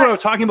 Again, this is what I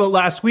was talking about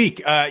last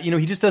week.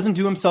 He just doesn't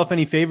do himself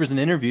any favors in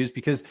interviews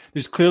because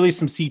there's clearly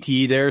some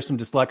CTE there, some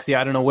dyslexia.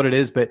 I don't know what it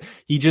is, but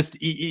he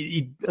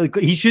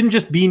shouldn't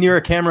just be near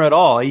a camera at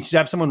all. He should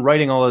have someone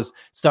writing all his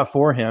stuff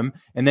for him,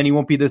 and then he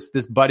won't be this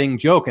budding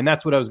joke. And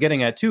that's what I was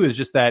getting at too, is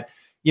just that,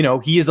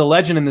 he is a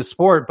legend in the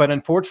sport, but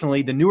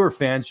unfortunately the newer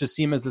fans just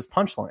see him as this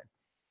punchline.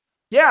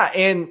 Yeah,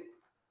 and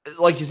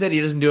like you said, he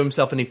doesn't do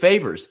himself any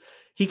favors.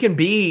 He can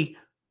be...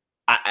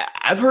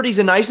 I've heard he's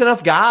a nice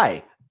enough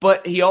guy,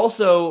 but he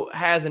also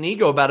has an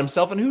ego about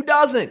himself, and who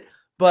doesn't?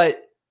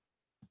 But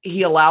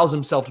he allows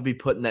himself to be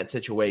put in that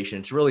situation.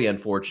 It's really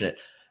unfortunate.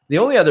 The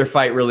only other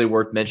fight really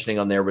worth mentioning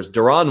on there was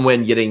Deron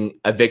Winn getting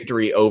a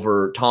victory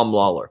over Tom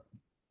Lawler.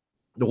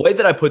 The way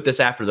that I put this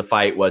after the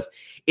fight was,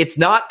 it's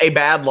not a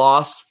bad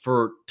loss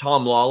for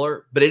Tom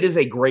Lawler, but it is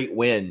a great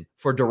win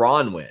for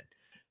Deron Winn.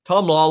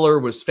 Tom Lawler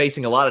was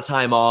facing a lot of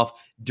time off.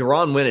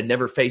 Deron Winn had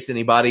never faced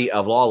anybody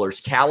of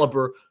Lawler's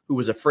caliber who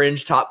was a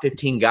fringe top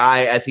 15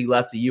 guy as he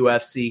left the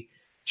UFC.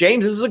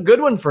 James, this is a good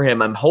one for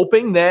him. I'm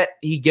hoping that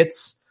he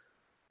gets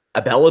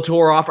a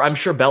Bellator offer. I'm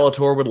sure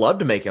Bellator would love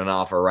to make an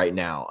offer right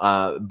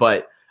now,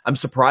 but I'm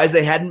surprised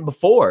they hadn't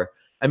before.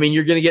 I mean,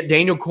 you're going to get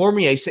Daniel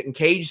Cormier sitting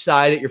cage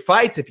side at your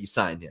fights if you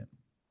signed him.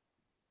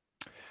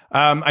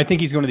 I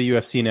think he's going to the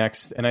UFC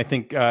next, and I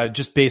think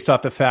just based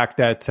off the fact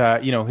that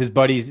his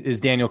buddy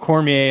is Daniel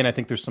Cormier, and I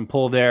think there's some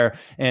pull there,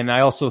 and I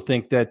also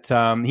think that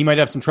he might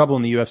have some trouble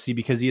in the UFC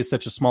because he is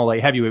such a small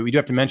light heavyweight. We do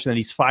have to mention that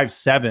he's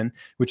 5'7",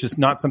 which is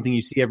not something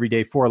you see every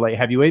day for a light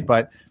heavyweight,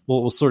 but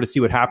we'll sort of see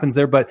what happens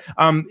there. But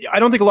I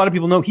don't think a lot of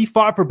people know he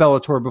fought for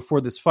Bellator before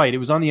this fight. It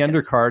was on the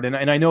undercard,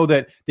 and I know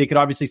that they could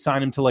obviously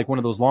sign him to like one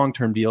of those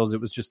long-term deals. It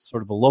was just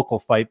sort of a local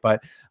fight,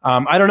 but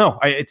I don't know.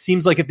 It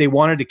seems like if they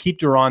wanted to keep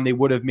Deron, they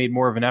would have made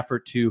more of an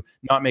effort to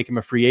not make him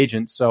a free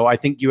agent. So I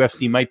think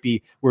UFC might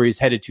be where he's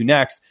headed to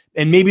next.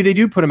 And maybe they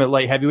do put him at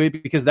light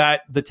heavyweight because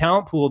the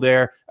talent pool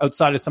there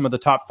outside of some of the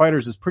top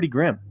fighters is pretty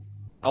grim.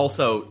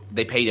 Also,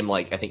 they paid him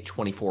I think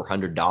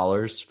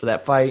 $2,400 for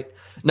that fight.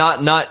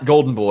 Not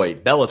Golden Boy,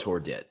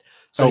 Bellator did.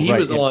 So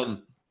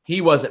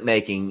he wasn't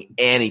making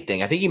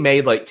anything. I think he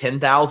made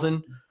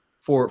 $10,000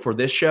 for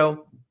this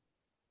show.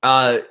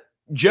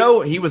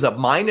 Joe, he was a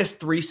minus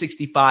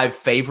 365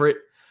 favorite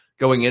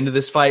going into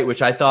this fight,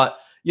 which I thought,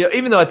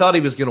 even though I thought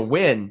he was going to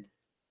win,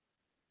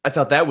 I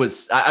thought that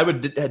was, I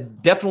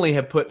would definitely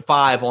have put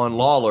 5 on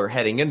Lawler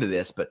heading into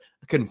this, but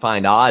I couldn't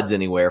find odds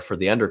anywhere for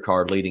the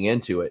undercard leading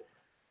into it.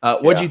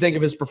 What do you think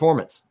of his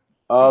performance?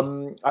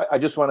 I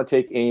just want to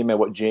take aim at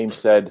what James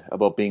said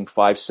about being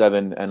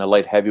 5'7" and a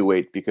light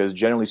heavyweight, because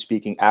generally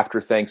speaking,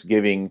 after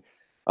Thanksgiving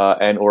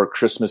and or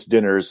Christmas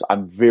dinners,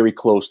 I'm very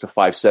close to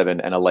 5'7"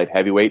 and a light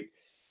heavyweight.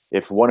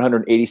 If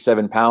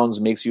 187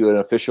 pounds makes you an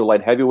official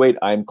light heavyweight,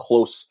 I'm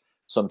close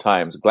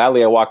sometimes.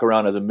 Gladly, I walk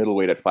around as a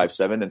middleweight at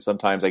 5'7", and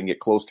sometimes I can get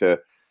close to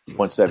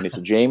 170.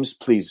 So, James,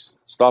 please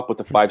stop with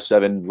the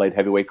 5'7" light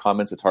heavyweight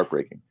comments. It's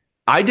heartbreaking.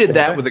 I did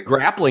that with a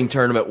grappling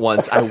tournament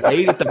once. I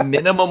weighed at the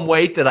minimum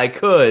weight that I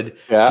could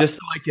just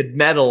so I could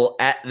medal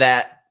at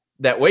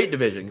that weight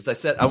division, because I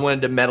said I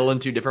wanted to medal in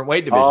 2 different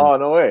weight divisions. Oh,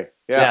 no way.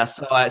 Yeah.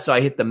 So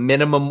I hit the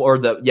minimum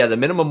the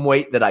minimum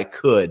weight that I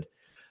could.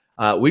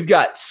 We've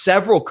got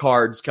several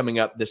cards coming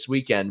up this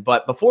weekend,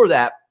 but before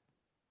that,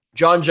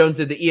 Jon Jones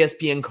did the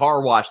ESPN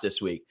car wash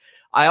this week.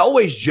 I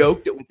always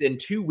joke that within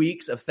 2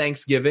 weeks of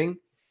Thanksgiving,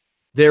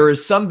 there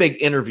is some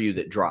big interview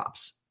that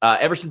drops.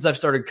 Ever since I've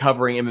started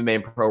covering MMA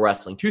and pro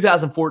wrestling,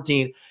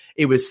 2014,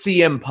 it was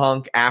CM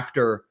Punk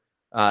after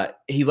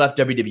he left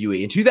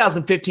WWE. In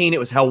 2015, it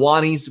was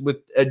Helwani's with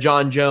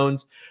Jon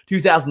Jones.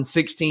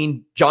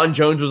 2016, Jon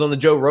Jones was on the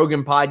Joe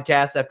Rogan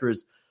podcast after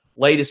his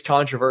latest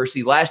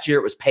controversy. Last year,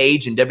 it was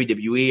Paige and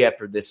WWE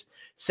after this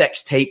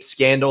sex tape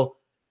scandal.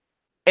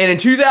 And in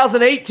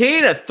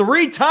 2018, a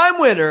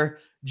 3-time winner,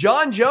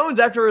 Jon Jones,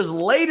 after his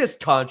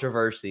latest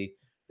controversy,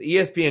 the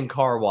ESPN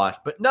car wash.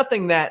 But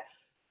nothing that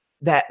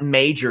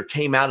major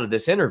came out of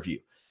this interview.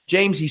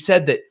 James, he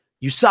said that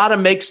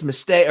USADA makes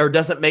mistake or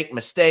doesn't make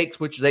mistakes,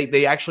 which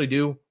they actually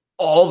do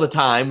all the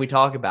time. We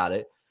talk about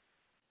it.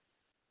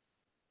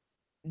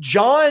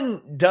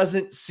 Jon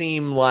doesn't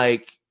seem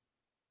like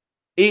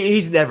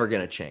he's never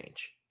going to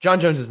change. Jon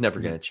Jones is never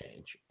going to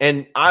change.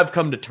 And I've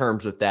come to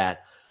terms with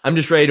that. I'm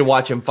just ready to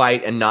watch him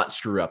fight and not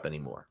screw up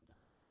anymore.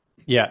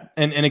 Yeah,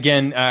 and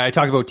again, I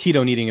talked about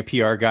Tito needing a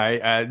PR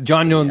guy.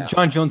 Jon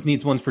Jones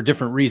needs one for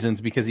different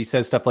reasons, because he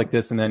says stuff like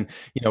this, and then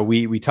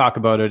we talk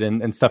about it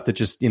and stuff that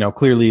just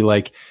clearly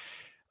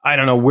I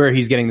don't know where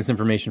he's getting this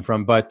information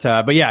from, but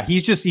yeah,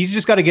 he's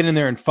just got to get in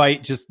there and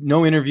fight. Just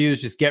no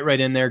interviews, just get right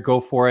in there,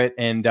 go for it.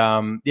 And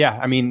yeah,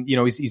 I mean,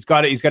 he's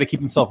got to keep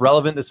himself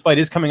relevant. This fight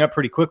is coming up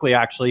pretty quickly.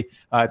 Actually,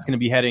 it's going to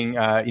be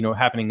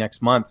happening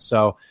next month.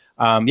 So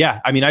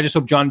yeah, I mean, I just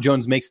hope John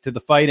Jones makes it to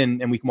the fight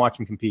and we can watch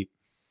him compete.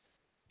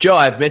 Joe,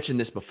 I've mentioned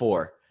this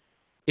before.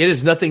 It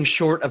is nothing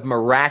short of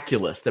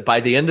miraculous that by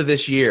the end of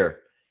this year,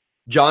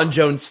 John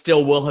Jones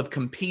still will have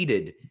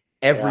competed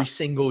every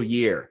single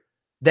year.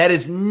 That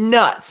is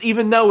nuts,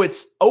 even though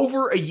it's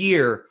over a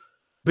year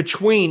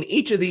between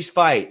each of these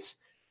fights.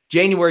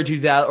 January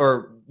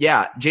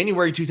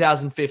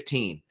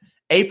 2015,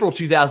 April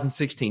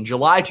 2016,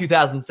 July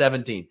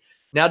 2017,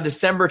 now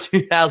December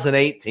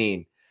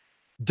 2018.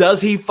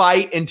 Does he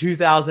fight in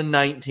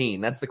 2019?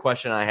 That's the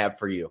question I have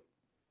for you.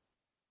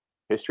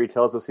 History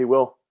tells us he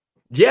will.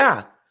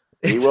 Yeah.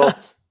 He will.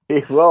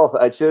 He will.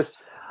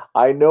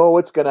 I know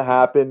what's going to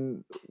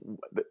happen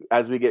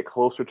as we get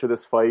closer to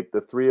this fight. The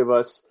three of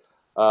us,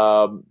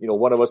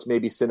 one of us may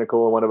be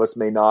cynical and one of us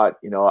may not.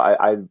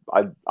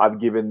 I've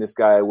given this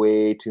guy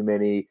way too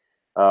many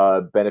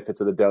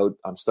benefits of the doubt.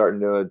 I'm starting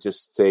to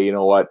just say, you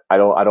know what? I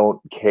don't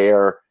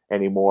care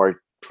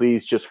anymore.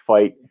 Please just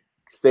fight.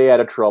 Stay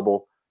out of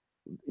trouble.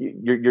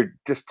 You're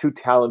just too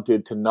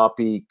talented to not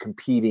be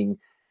competing.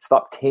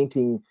 Stop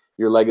tainting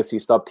your legacy.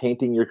 Stop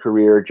tainting your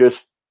career.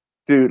 Just,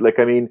 dude,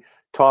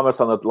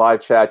 Thomas on the live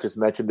chat just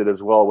mentioned it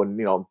as well when,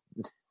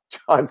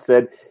 John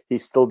said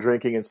he's still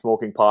drinking and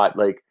smoking pot.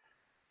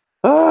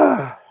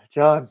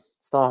 John,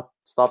 stop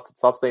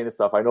saying this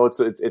stuff. I know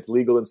it's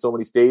legal in so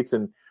many states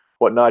and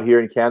whatnot here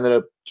in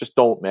Canada. Just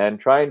don't, man.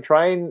 Try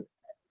and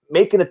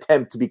make an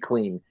attempt to be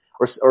clean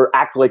or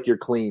act like you're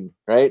clean,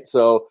 right?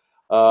 So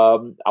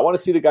I want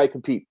to see the guy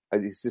compete.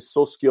 He's just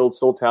so skilled,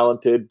 so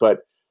talented, but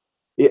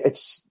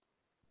it's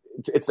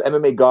the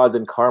MMA gods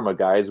and karma,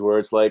 guys, where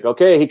it's like,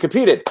 okay, he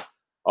competed.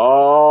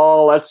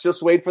 Oh, let's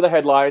just wait for the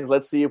headlines.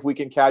 Let's see if we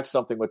can catch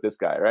something with this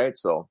guy, right?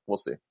 So we'll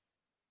see.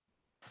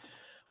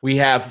 We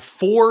have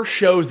 4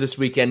 shows this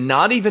weekend,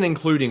 not even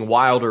including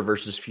Wilder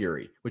versus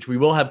Fury, which we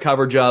will have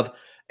coverage of,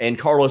 and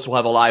Carlos will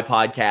have a live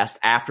podcast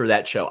after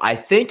that show. I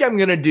think I'm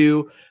going to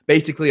do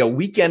basically a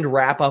weekend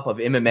wrap-up of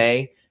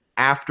MMA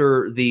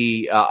after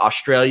the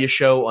Australia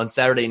show on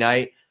Saturday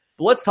night.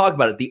 But let's talk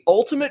about it. The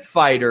Ultimate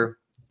Fighter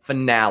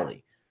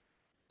finale.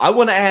 I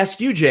want to ask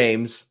you,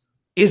 James,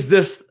 is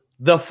this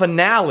the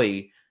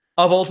finale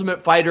of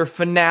Ultimate Fighter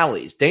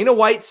finales? Dana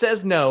White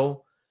says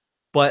no,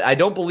 but I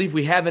don't believe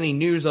we have any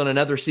news on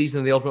another season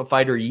of The Ultimate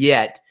Fighter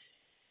yet.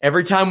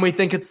 Every time we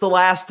think it's the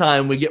last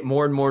time, we get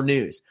more and more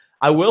news.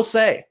 I will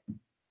say,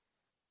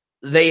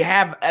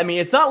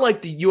 it's not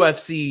like the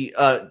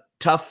UFC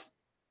tough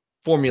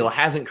formula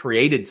hasn't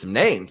created some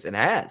names. It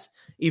has,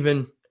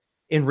 even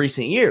in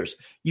recent years.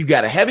 You've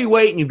got a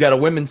heavyweight and you've got a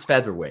women's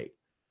featherweight.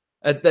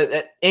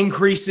 That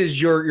increases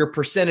your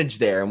percentage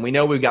there. And we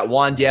know we've got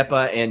Juan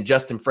Diepa and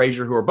Justin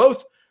Frazier, who are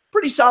both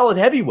pretty solid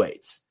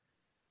heavyweights.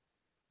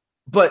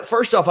 But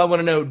first off, I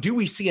want to know, do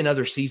we see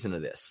another season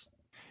of this?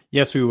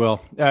 Yes, we will.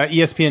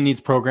 ESPN needs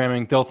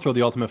programming. They'll throw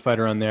The Ultimate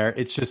Fighter on there.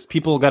 It's just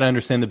people got to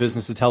understand the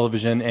business of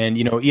television. And,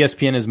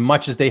 ESPN, as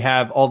much as they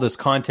have all this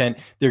content,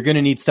 they're going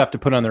to need stuff to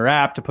put on their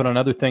app, to put on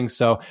other things.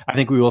 So I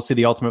think we will see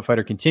The Ultimate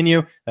Fighter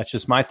continue. That's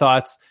just my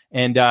thoughts.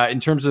 And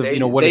in terms of,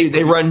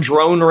 they run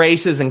drone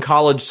races and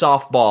college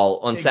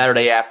softball on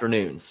Saturday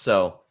afternoons.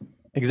 So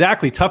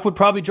exactly. Tough would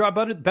probably draw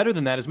better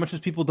than that, as much as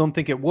people don't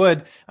think it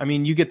would. I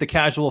mean, you get the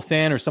casual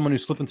fan or someone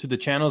who's flipping through the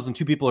channels and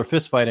 2 people are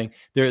fist fighting.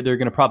 They're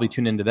going to probably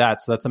tune into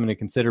that. So that's something to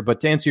consider.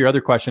 But to answer your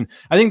other question,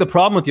 I think the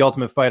problem with The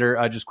Ultimate Fighter,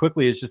 just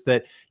quickly, is just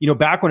that,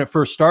 back when it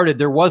first started,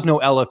 there was no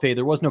LFA,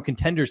 there was no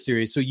contender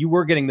series. So you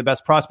were getting the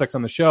best prospects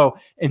on the show,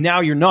 and now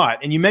you're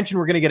not. And you mentioned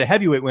we're going to get a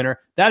heavyweight winner.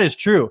 That is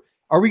true.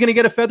 Are we going to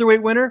get a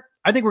featherweight winner?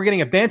 I think we're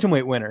getting a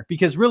bantamweight winner,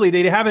 because really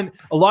a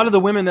lot of the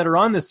women that are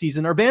on this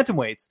season are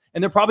bantamweights,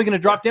 and they're probably going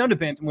to drop down to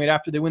bantamweight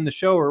after they win the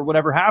show or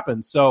whatever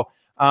happens. So,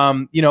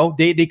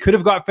 they could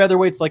have got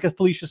featherweights like a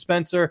Felicia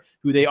Spencer,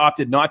 who they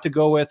opted not to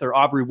go with, or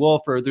Aubrey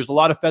Wolf, or there's a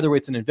lot of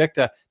featherweights in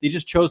Invicta. They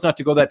just chose not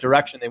to go that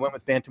direction. They went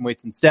with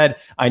bantamweights instead.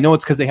 I know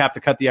it's because they have to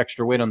cut the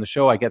extra weight on the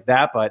show. I get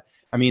that, but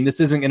I mean, this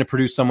isn't going to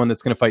produce someone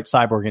that's going to fight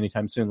Cyborg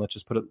anytime soon. Let's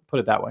just put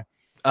it that way.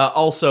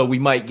 Also, we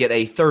might get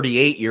a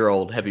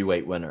 38-year-old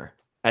heavyweight winner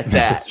at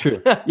that. That's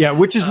true. Yeah,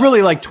 which is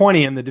really like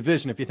 20 in the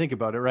division, if you think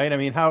about it, right? I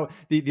mean, how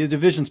the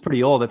division's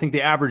pretty old. I think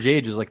the average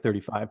age is like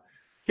 35.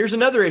 Here's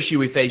another issue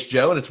we faced,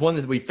 Joe, and it's one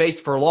that we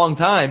faced for a long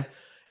time.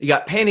 You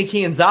got Pannie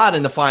Kianzad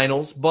in the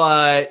finals,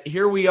 but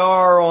here we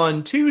are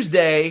on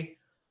Tuesday.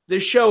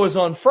 This show is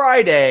on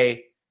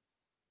Friday,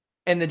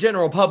 and the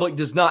general public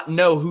does not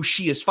know who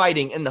she is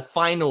fighting in the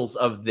finals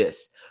of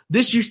this.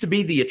 This used to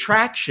be the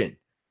attraction.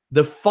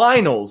 The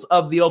finals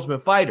of The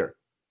Ultimate Fighter.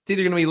 It's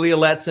either going to be Leah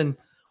Letson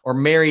or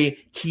Mary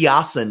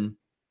Kiasen.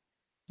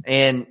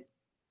 And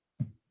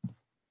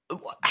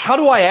how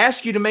do I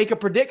ask you to make a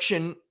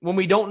prediction when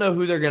we don't know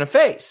who they're going to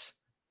face?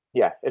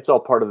 Yeah, it's all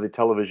part of the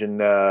television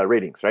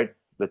ratings, right?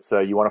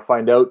 You want to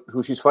find out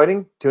who she's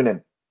fighting? Tune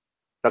in.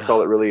 That's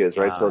all it really is,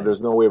 right? God. So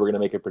there's no way we're going to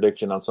make a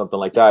prediction on something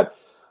like that.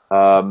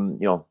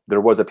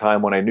 There was a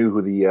time when I knew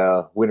who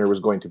the winner was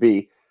going to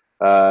be.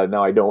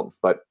 Now I don't,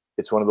 but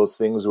it's one of those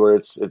things where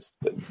it's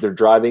they're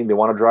driving, they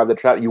want to drive the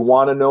track. You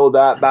want to know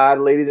that bad,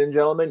 ladies and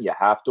gentlemen, you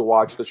have to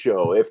watch the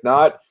show. If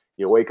not,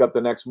 you wake up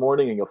the next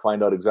morning and you'll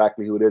find out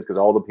exactly who it is because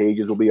all the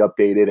pages will be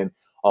updated and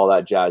all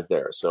that jazz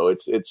there. So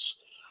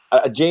it's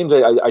James,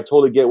 I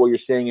totally get what you're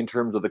saying in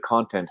terms of the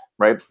content,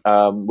 right?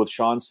 With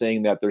Sean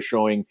saying that they're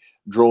showing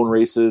drone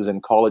races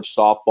and college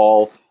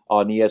softball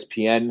on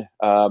ESPN.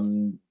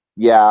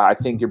 I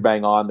think you're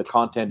bang on. The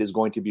content is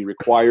going to be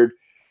required.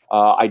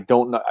 I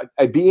don't know.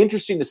 It'd be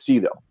interesting to see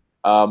though.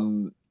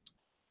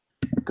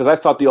 Because I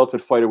thought The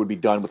Ultimate Fighter would be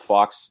done with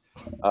Fox.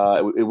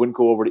 It wouldn't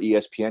go over to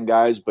ESPN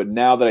guys. But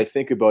now that I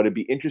think about it, it'd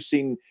be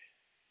interesting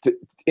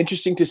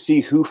to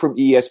see who from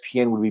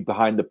ESPN would be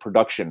behind the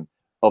production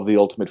of The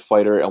Ultimate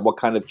Fighter and what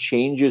kind of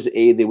changes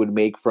they would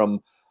make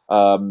from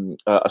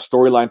a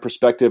storyline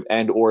perspective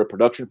and or a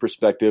production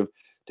perspective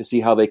to see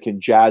how they can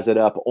jazz it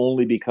up.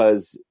 Only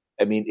because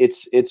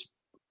it's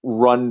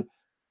run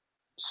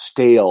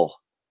stale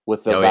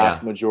with the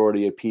vast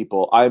majority of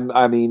people. I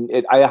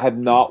have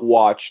not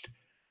watched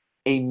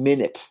a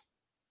minute,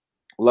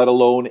 let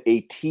alone a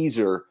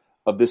teaser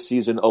of this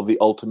season of The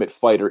Ultimate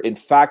Fighter. In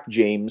fact,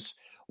 James,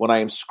 when I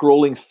am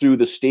scrolling through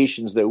the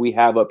stations that we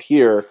have up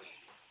here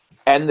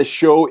and the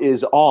show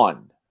is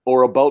on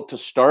or about to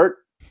start,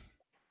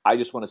 I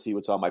just want to see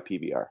what's on my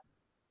PVR.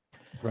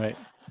 Right.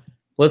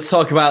 Let's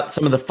talk about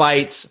some of the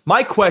fights.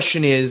 My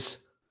question is,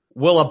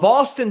 will a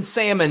Boston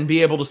Salmon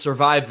be able to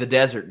survive the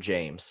desert,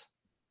 James?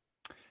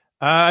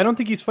 I don't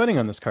think he's fighting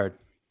on this card.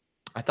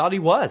 I thought he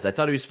was. I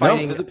thought he was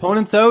fighting. No, his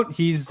opponent's out.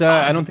 He's.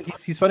 I don't think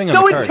he's fighting on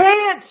the card. So he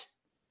can't.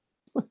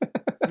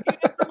 The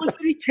answer was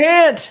that he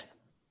can't.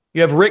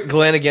 You have Rick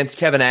Glenn against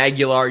Kevin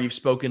Aguilar. You've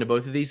spoken to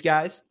both of these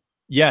guys.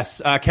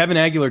 Yes, Kevin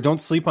Aguilar, don't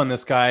sleep on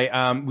this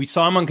guy. We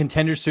saw him on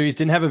Contender Series,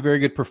 didn't have a very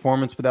good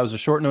performance, but that was a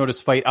short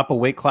notice fight up a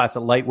weight class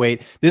at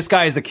lightweight. This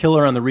guy is a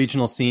killer on the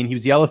regional scene. He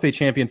was the LFA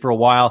champion for a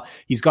while.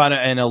 He's got a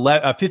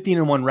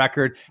 15-1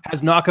 record,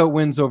 has knockout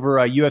wins over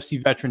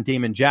UFC veteran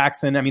Damon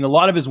Jackson. I mean, a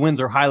lot of his wins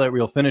are highlight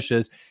reel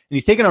finishes. And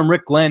he's taken on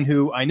Rick Glenn,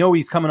 who I know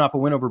he's coming off a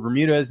win over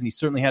Bermudez, and he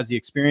certainly has the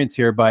experience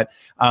here. But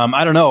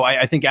I don't know.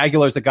 I think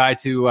Aguilar's a guy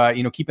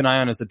to keep an eye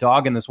on as a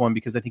dog in this one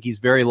because I think he's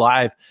very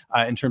live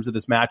in terms of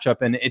this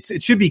matchup, and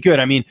it should be good.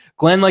 I mean,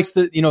 Glenn likes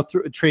to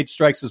trade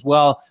strikes as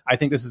well. I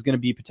think this is going to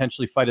be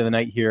potentially fight of the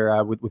night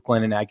here with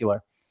Glenn and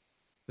Aguilar.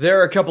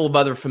 There are a couple of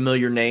other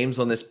familiar names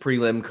on this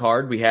prelim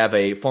card. We have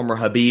a former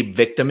Khabib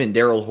victim in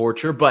Daryl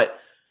Horcher, but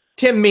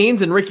Tim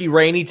Means and Ricky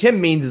Rainey. Tim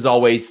Means is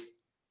always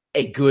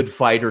a good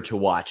fighter to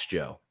watch,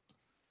 Joe.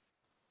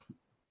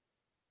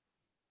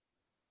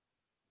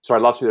 Sorry,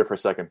 I lost you there for a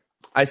second.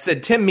 I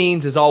said Tim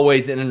Means is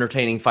always an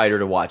entertaining fighter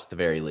to watch, at the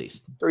very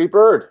least. Dirty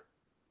Bird.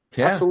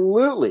 Yeah.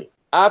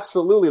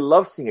 Absolutely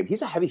love seeing him.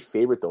 He's a heavy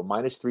favorite, though,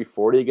 minus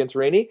 340 against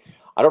Rainey.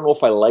 I don't know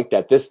if I like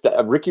that.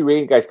 Ricky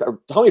Rainey, guys,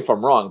 tell me if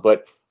I'm wrong,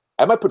 but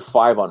I might put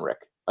 5 on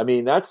Rick. I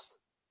mean,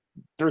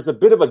 there's a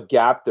bit of a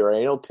gap there.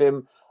 I know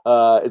Tim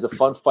is a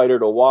fun fighter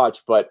to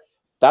watch, but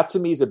that to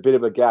me is a bit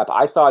of a gap.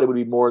 I thought it would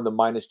be more in the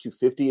minus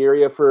 250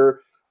 area for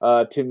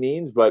Tim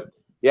Means, but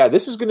yeah,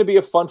 this is going to be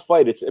a fun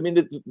fight.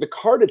 The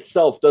card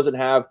itself doesn't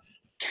have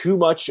too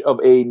much of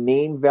a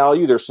name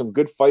value. There's some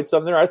good fights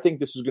on there. I think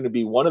this is going to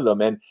be one of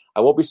them, and I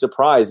won't be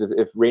surprised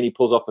if Rainey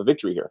pulls off the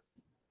victory here.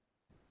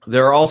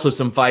 There are also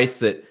some fights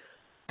that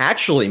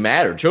actually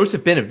matter.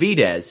 Joseph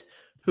Benavidez,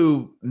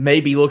 who may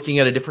be looking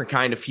at a different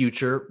kind of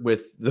future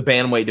with the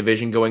bantamweight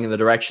division going in the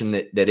direction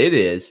that it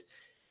is,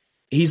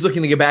 he's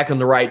looking to get back on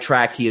the right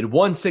track. He had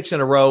won 6 in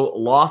a row,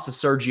 lost to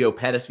Sergio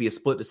Pettis via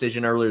split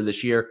decision earlier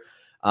this year,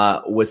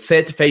 was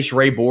set to face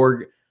Ray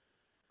Borg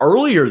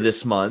earlier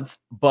this month,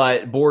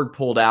 but Borg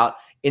pulled out.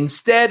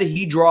 Instead,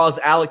 he draws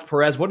Alex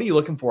Perez. What are you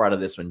looking for out of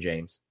this one,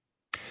 James?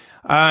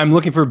 I'm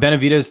looking for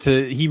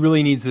Benavidez he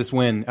really needs this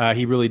win.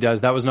 He really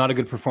does. That was not a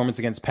good performance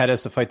against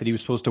Pettis, a fight that he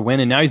was supposed to win.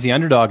 And now he's the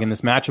underdog in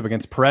this matchup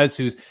against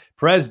Perez,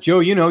 Perez, Joe,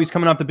 he's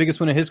coming off the biggest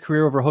win of his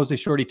career over Jose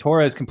Shorty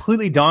Torres,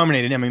 completely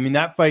dominated him. I mean,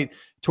 that fight,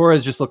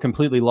 Torres just looked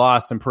completely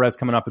lost, and Perez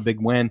coming off a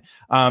big win.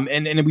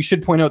 And we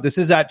should point out, this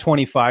is at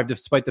 25,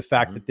 despite the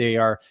fact that they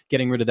are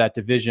getting rid of that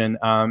division.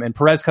 And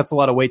Perez cuts a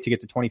lot of weight to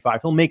get to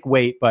 25. He'll make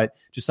weight, but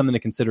just something to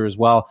consider as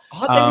well.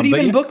 They would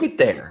even book it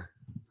there.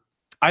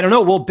 I don't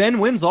know. Well, Ben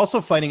Wynn's also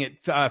fighting at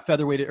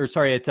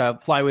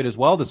flyweight as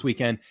well this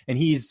weekend, and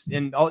he's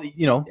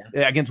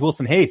against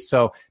Wilson Hayes.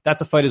 So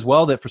that's a fight as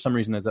well that for some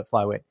reason is at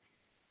flyweight.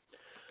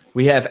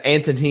 We have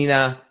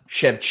Antonina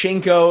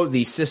Shevchenko,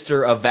 the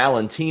sister of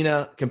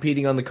Valentina,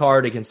 competing on the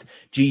card against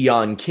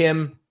Ji-Yeon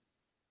Kim.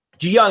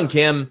 Ji-Yeon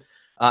Kim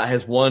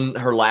has won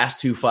her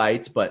last 2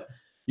 fights, but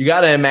you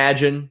got to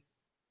imagine,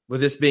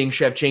 with this being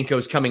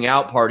Shevchenko's coming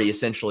out party,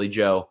 essentially,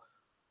 Joe,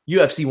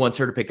 UFC wants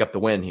her to pick up the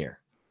win here.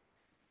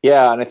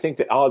 Yeah, and I think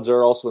the odds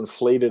are also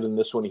inflated in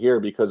this one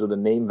here because of the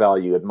name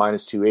value at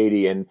minus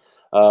 280. And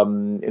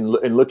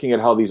in looking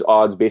at how these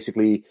odds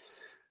basically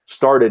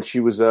started, she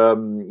was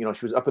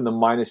she was up in the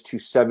minus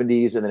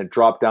 270s, and then it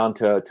dropped down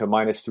to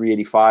minus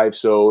 385.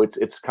 So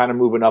it's kind of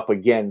moving up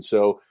again.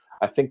 So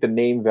I think the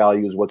name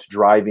value is what's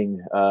driving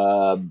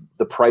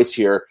the price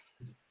here.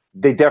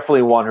 They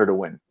definitely want her to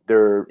win.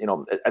 They're,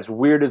 as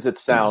weird as it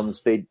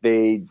sounds, they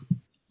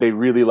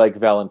really like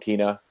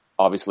Valentina,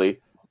 obviously.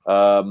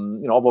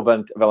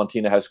 Although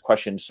Valentina has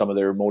questioned some of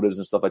their motives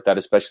and stuff like that,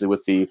 especially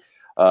with the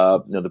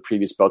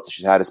previous belts that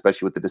she's had,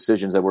 especially with the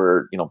decisions that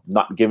were,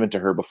 not given to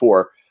her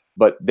before.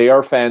 But they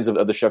are fans of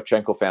the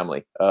Shevchenko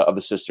family, of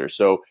the sisters.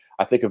 So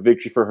I think a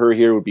victory for her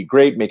here would be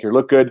great, make her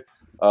look good.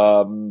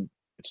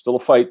 It's still a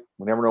fight.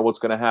 We never know what's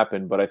going to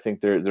happen, but I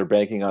think they're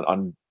banking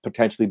on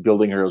potentially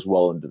building her as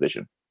well in the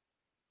division.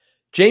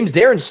 James,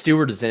 Darren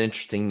Stewart is an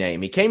interesting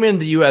name. He came into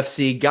the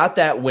UFC, got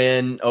that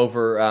win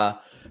over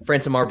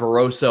Francimar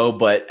Barroso,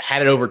 but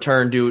had it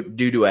overturned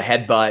due to a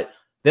headbutt,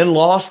 then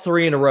lost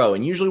 3 in a row.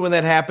 And usually when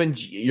that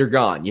happens, you're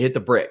gone. You hit the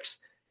bricks.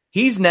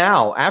 He's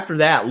now, after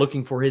that,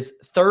 looking for his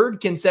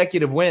 3rd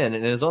consecutive win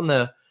and is on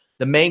the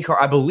main card.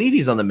 I believe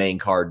he's on the main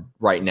card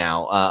right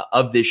now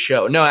of this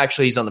show. No,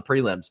 actually, he's on the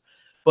prelims.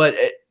 But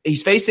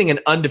he's facing an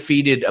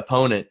undefeated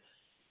opponent.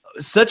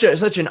 Such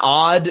an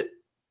odd,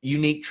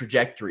 unique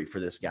trajectory for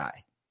this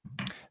guy.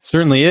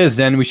 Certainly is.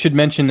 And we should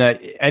mention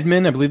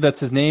Edmund, I believe that's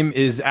his name,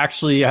 is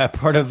actually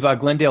part of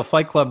Glendale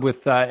Fight Club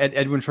with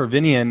Edwin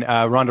Chervinian,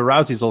 Ronda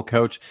Rousey's old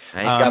coach.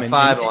 He's got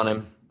 5 on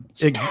him.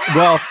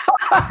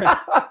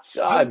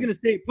 I was going to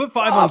say, put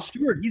 5 on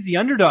Stewart. He's the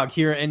underdog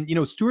here. And,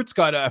 Stewart's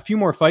got a few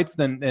more fights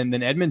than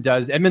Edmund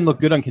does. Edmund looked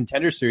good on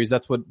Contender Series.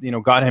 That's what,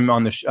 got him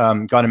on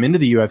got him into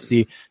the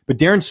UFC. But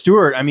Darren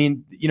Stewart, I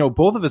mean,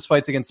 both of his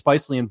fights against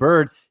Spicely and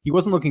Bird, he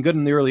wasn't looking good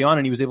in the early on,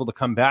 and he was able to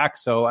come back.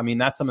 So, I mean,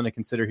 that's something to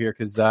consider here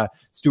because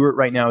Stewart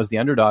right now is the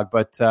underdog.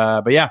 But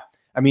yeah,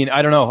 I mean,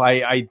 I don't know.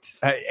 I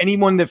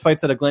anyone that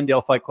fights at a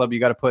Glendale Fight Club, you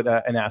got to put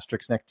an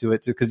asterisk next to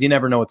it because you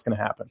never know what's going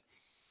to happen.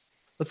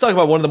 Let's talk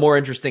about one of the more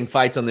interesting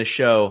fights on this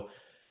show.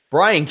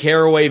 Bryan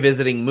Caraway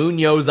visiting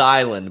Munoz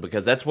Island,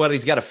 because that's what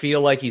he's got to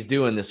feel like he's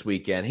doing this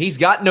weekend. He's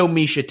got no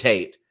Miesha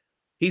Tate.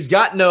 He's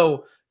got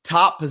no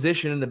top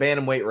position in the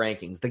bantamweight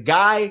rankings. The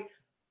guy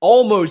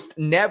almost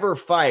never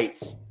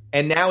fights,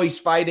 and now he's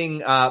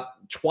fighting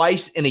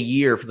twice in a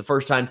year for the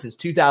first time since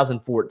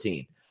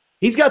 2014.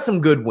 He's got some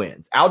good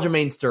wins.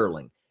 Aljamain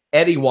Sterling,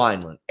 Eddie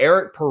Wineland,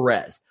 Eric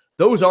Perez.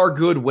 Those are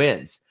good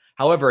wins.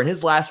 However, in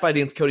his last fight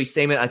against Cody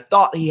Stamann, I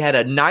thought he had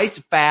a nice,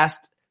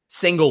 fast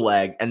single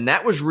leg, and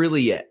that was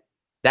really it.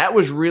 That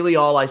was really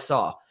all I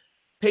saw.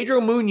 Pedro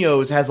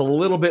Munoz has a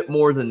little bit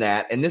more than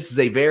that, and this is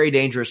a very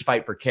dangerous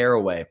fight for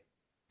Caraway.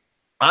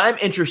 I'm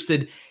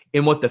interested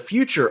in what the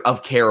future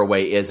of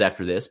Caraway is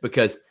after this,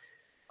 because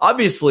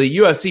obviously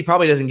UFC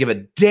probably doesn't give a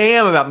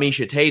damn about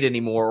Miesha Tate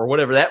anymore, or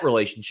whatever that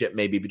relationship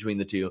may be between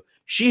the two.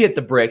 She hit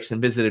the bricks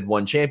and visited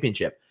one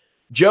championship.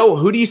 Joe,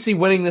 who do you see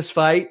winning this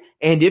fight?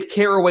 And if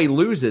Caraway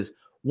loses,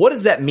 what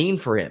does that mean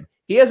for him?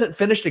 He hasn't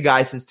finished a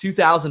guy since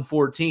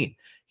 2014.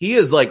 He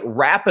is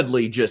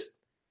rapidly just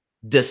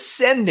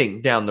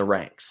descending down the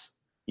ranks.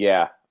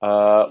 Yeah.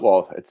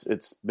 Well, it's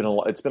been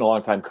a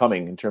long time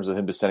coming in terms of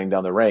him descending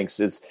down the ranks.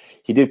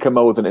 He did come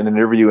out with an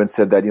interview and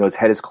said that his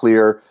head is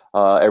clear.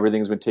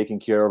 Everything's been taken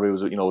care of.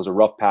 It was a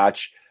rough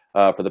patch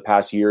for the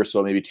past year or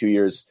so, maybe 2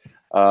 years.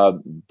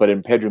 But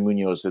in Pedro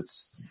Munoz,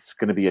 it's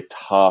going to be a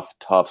tough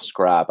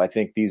scrap. I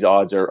think these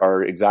odds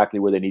are exactly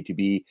where they need to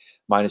be.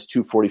 Minus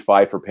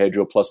 245 for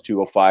Pedro, plus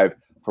 205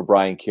 for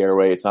Bryan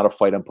Caraway. It's not a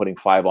fight I'm putting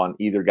 5 on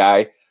either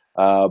guy,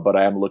 but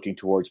I am looking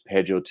towards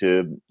Pedro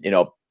to,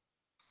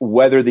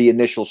 weather the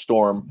initial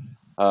storm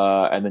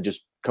and then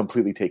just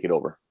completely take it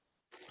over.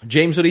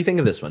 James, what do you think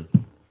of this one?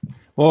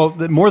 Well,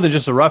 more than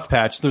just a rough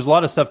patch, there's a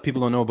lot of stuff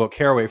people don't know about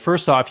Caraway.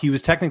 First off, he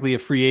was technically a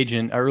free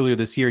agent earlier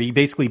this year. He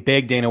basically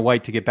begged Dana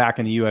White to get back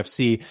in the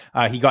UFC.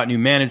 He got new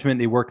management.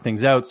 They worked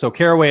things out. So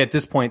Caraway at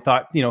this point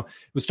thought,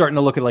 was starting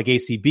to look at like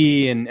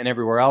ACB and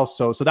everywhere else.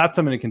 So that's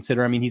something to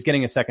consider. I mean, he's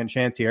getting a second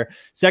chance here.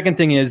 Second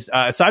thing is,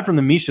 aside from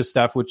the Miesha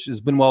stuff, which has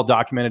been well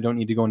documented, don't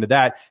need to go into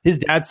that. His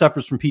dad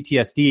suffers from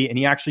PTSD, and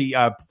he actually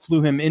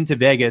flew him into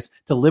Vegas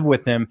to live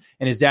with him.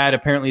 And his dad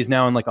apparently is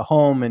now in like a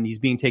home, and he's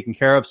being taken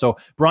care of. So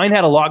Bryan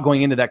had a lot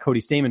going into that Cody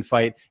Stamann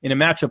fight in a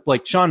matchup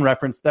like Sean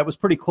referenced that was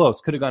pretty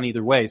close, could have gone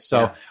either way.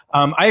 So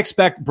I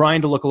expect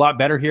Bryan to look a lot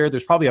better here.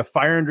 There's probably a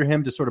fire under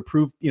him to sort of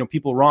prove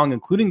people wrong,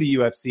 including the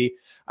UFC.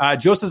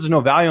 Joe says there's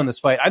no value on this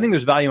fight. I think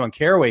there's value on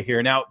Caraway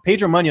here. Now,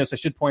 Pedro Munoz, I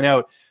should point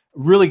out,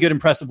 really good,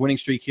 impressive winning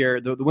streak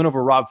here. The win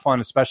over Rob Font,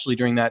 especially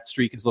during that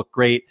streak, has looked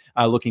great.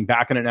 Looking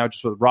back on it now,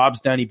 just what Rob's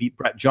done, he beat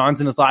Brett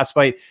Johns in his last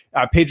fight.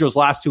 Pedro's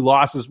last 2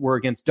 losses were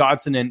against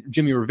Dodson and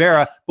Jimmy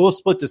Rivera, both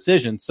split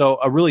decisions. So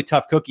a really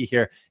tough cookie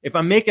here. If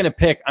I'm making a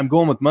pick, I'm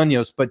going with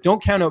Munoz, but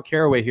don't count out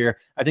Caraway here.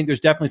 I think there's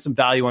definitely some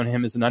value on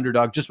him as an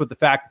underdog, just with the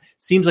fact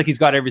seems like he's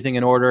got everything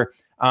in order.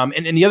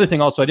 And the other thing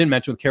also I didn't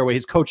mention with Caraway,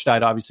 his coach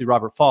died, obviously,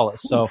 Robert Follis.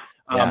 So,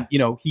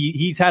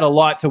 he's had a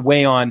lot to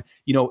weigh on,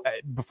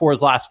 before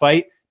his last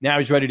fight. Now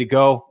he's ready to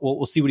go.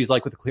 We'll see what he's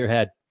like with a clear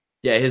head.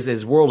 Yeah,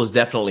 his world has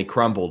definitely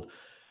crumbled.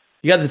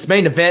 You got this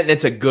main event, and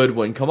it's a good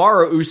one.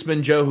 Kamaru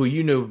Usman, Joe, who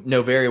you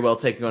know very well,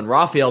 taking on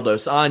Rafael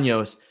dos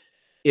Anjos.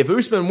 If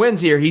Usman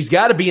wins here, he's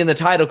got to be in the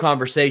title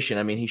conversation.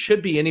 I mean, he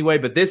should be anyway,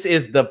 but this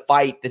is the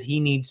fight that he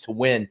needs to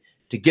win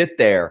to get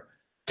there.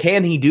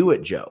 Can he do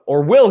it, Joe?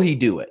 Or will he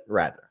do it,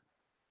 rather?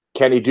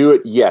 Can he do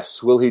it?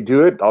 Yes. Will he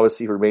do it?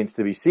 Obviously, remains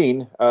to be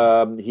seen.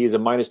 He is a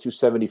minus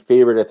 270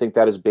 favorite. I think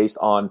that is based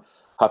on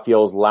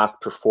Rafael's last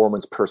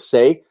performance per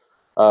se.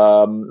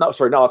 Not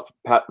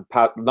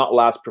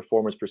last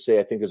performance per se.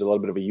 I think there's a little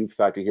bit of a youth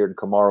factor here in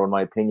Kamaru, in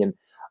my opinion.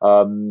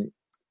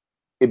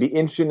 It'd be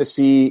interesting to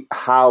see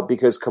how,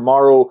 because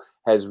Kamaru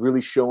has really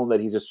shown that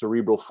he's a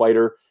cerebral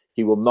fighter.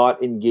 He will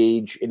not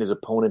engage in his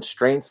opponent's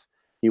strength.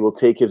 He will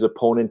take his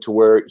opponent to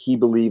where he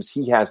believes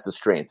he has the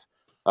strength.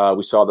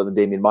 We saw that in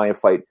the Damian Maia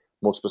fight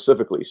most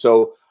specifically.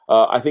 So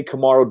I think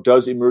Kamaru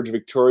does emerge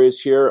victorious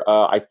here.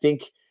 I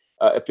think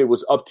if it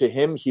was up to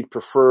him, he'd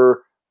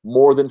prefer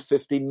more than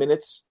 15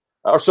 minutes.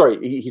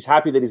 He's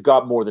happy that he's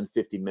got more than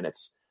 15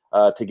 minutes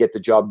to get the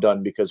job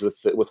done, because with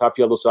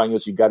Rafael dos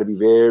Anjos, you've got to be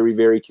very,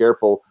 very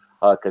careful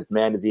because,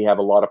 man, does he have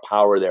a lot of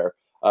power there.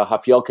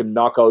 Rafael can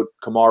knock out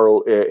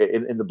Kamaru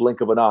in the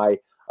blink of an eye.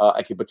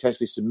 I could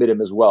potentially submit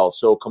him as well.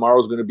 So Kamaru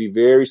is going to be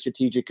very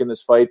strategic in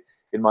this fight,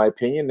 in my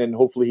opinion, and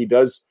hopefully he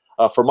does,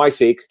 for my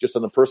sake, just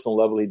on the personal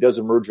level, he does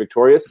emerge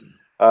victorious,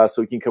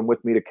 so he can come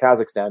with me to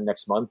Kazakhstan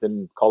next month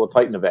and call a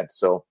Titan event.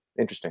 So,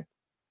 interesting.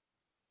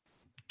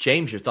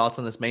 James, your thoughts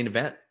on this main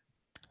event?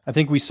 I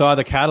think we saw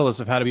the catalyst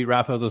of how to beat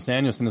Rafael dos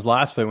Anjos in his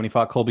last fight when he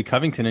fought Colby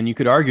Covington, and you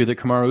could argue that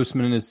Kamaru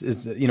Usman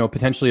is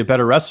potentially a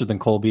better wrestler than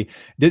Colby.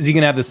 Is he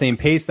going to have the same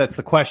pace? That's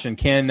the question.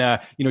 Can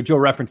Joe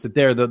referenced it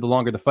there? The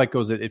longer the fight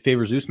goes, it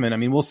favors Usman. I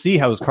mean, we'll see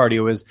how his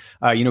cardio is,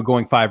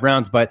 going 5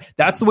 rounds, but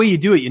that's the way you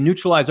do it. You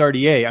neutralize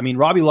RDA. I mean,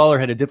 Robbie Lawler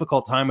had a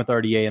difficult time with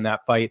RDA in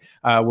that fight,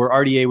 where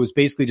RDA was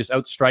basically just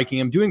outstriking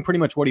him, doing pretty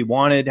much what he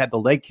wanted, had the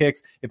leg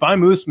kicks. If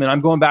I'm Usman, I'm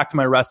going back to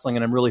my wrestling,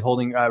 and I'm really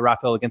holding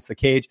Rafael against the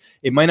cage.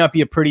 It might not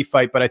be a pretty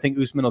fight, but I think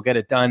Usman will get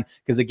it done,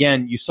 because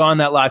again, you saw in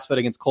that last fight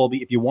against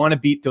Colby, if you want to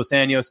beat Dos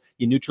Anjos,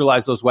 you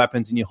neutralize those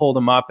weapons and you hold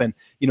them up, and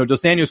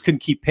Dos Anjos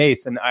couldn't keep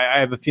pace, and I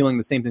have a feeling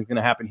the same thing's going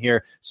to happen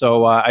here.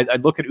 So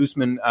I'd look at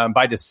Usman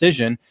by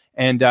decision,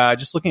 and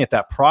just looking at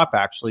that prop,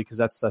 actually, because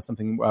that's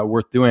something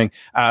worth doing.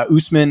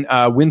 Usman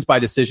wins by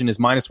decision is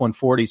minus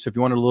 140, so if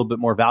you wanted a little bit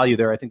more value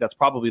there, I think that's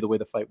probably the way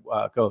the fight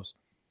goes.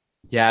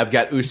 Yeah, I've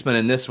got Usman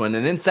in this one.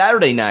 And then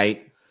Saturday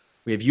night,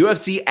 we have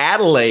UFC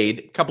Adelaide,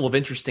 a couple of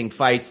interesting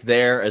fights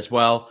there as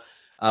well.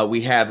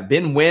 We have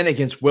Ben Nguyen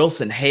against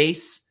Wilson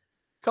Hayes,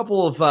 a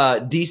couple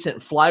of decent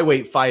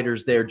flyweight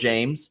fighters there,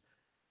 James.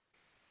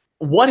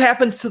 What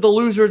happens to the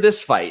loser of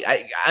this fight?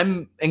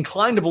 I'm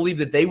inclined to believe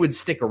that they would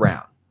stick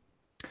around.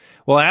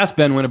 Well, I asked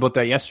Ben Nguyen about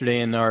that yesterday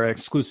in our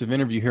exclusive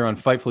interview here on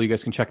Fightful. You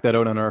guys can check that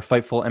out on our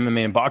Fightful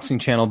MMA and Boxing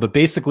channel. But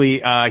basically,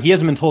 he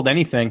hasn't been told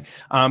anything.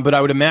 But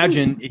I would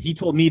imagine he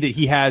told me that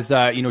he has,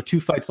 2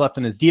 fights left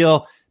on his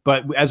deal.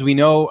 But as we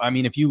know, I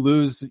mean, if you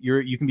lose,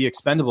 you can be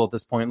expendable at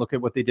this point. Look at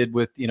what they did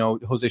with,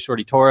 Jose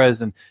Shorty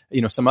Torres and,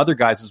 some other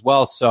guys as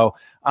well. So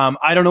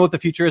I don't know what the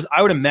future is.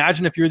 I would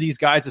imagine if you're these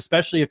guys,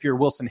 especially if you're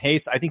Wilson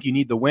Hayes, I think you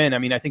need the win. I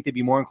mean, I think they'd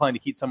be more inclined to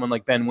keep someone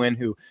like Ben Nguyen,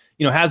 who,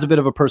 has a bit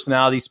of a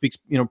personality, speaks,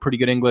 pretty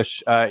good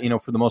English,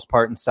 for the most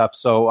part and stuff.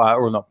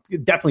 So,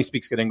 definitely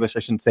speaks good English. I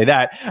shouldn't say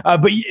that.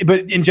 But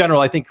in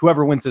general, I think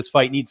whoever wins this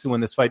fight needs to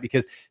win this fight,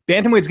 because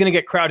bantamweight's going to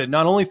get crowded,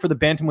 not only for the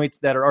bantamweights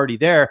that are already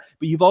there,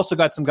 but you've also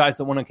got some guys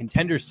that want to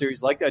contender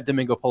series like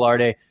Domingo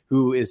Pilarde,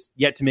 who is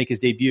yet to make his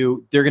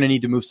debut. They're going to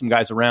need to move some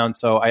guys around.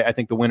 So I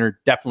think the winner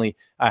definitely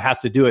has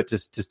to do it to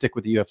stick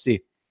with the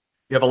UFC.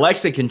 You have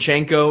Alexei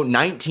Kunchenko,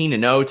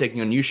 19-0,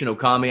 taking on Yushin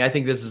Okami. I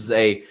think this is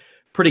a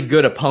pretty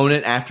good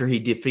opponent after he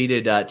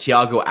defeated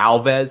Thiago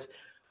Alves.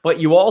 But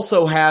you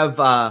also have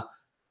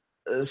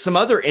some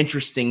other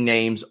interesting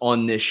names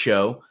on this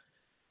show,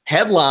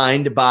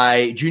 headlined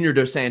by Junior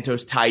Dos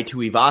Santos, Tai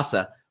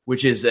Tuivasa,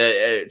 which is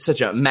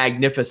such a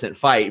magnificent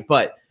fight.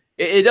 But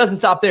it doesn't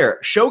stop there.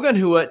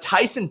 Shogun Rua,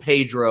 Tyson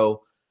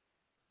Pedro.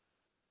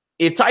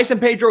 If Tyson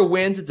Pedro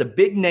wins, it's a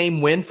big name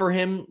win for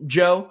him,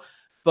 Joe.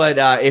 But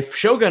if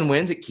Shogun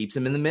wins, it keeps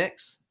him in the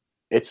mix.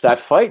 It's that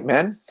fight,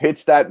 man.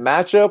 It's that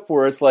matchup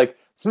where it's like,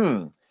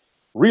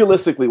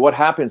 realistically, what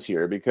happens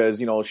here?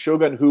 Because,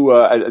 Shogun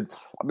Rua, I've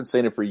been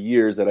saying it for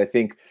years that I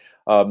think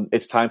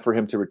it's time for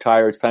him to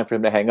retire. It's time for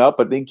him to hang up.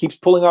 But then he keeps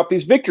pulling off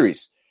these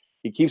victories.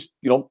 He keeps,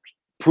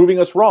 proving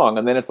us wrong.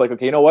 And then it's like,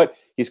 okay, you know what?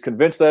 He's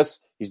convinced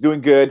us. He's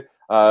doing good.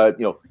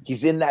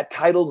 He's in that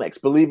title mix,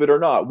 believe it or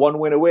not, 1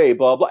 win away,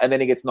 blah, blah. And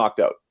then he gets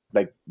knocked out,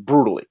 like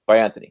brutally by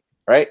Anthony,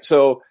 right?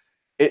 So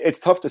it's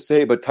tough to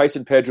say, but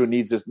Tyson Pedro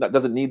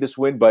doesn't need this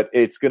win, but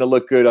it's going to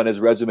look good on his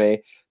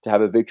resume to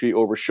have a victory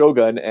over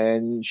Shogun.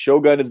 And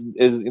Shogun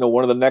is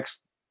one of the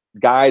next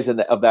guys of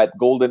that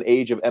golden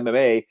age of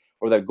MMA,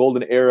 or that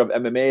golden era of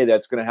MMA,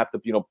 that's going to have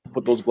to,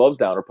 put those gloves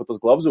down or put those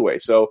gloves away.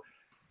 So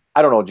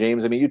I don't know,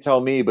 James. I mean, you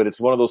tell me, but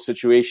it's one of those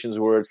situations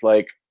where it's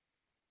like,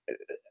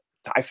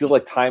 I feel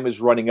like time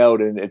is running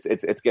out, and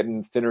it's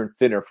getting thinner and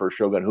thinner for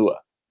Shogun Rua.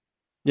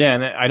 Yeah,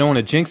 and I don't want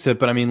to jinx it,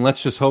 but I mean,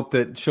 let's just hope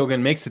that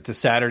Shogun makes it to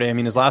Saturday. I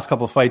mean, his last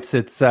couple of fights,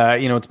 it's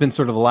it's been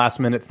sort of a last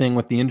minute thing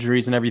with the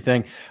injuries and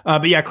everything.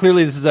 But yeah,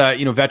 clearly this is a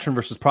veteran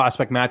versus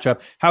prospect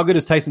matchup. How good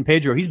is Tyson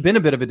Pedro? He's been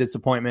a bit of a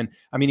disappointment.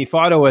 I mean, he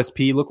fought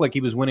OSP, looked like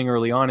he was winning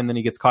early on, and then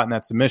he gets caught in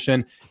that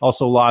submission.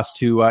 Also lost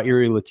to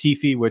Iri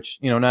Latifi, which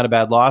not a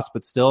bad loss,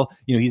 but still,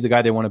 he's a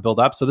guy they want to build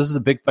up. So this is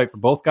a big fight for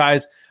both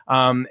guys.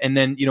 And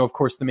then, of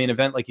course, the main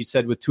event, like you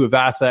said, with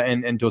Tuivasa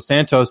and Dos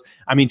Santos.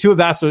 I mean,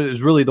 Tuivasa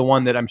is really the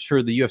one that I'm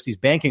sure the UFC is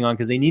banking on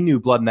because they need new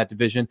blood in that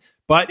division.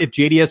 But if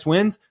JDS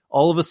wins,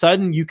 all of a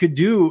sudden you could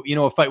do,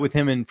 a fight with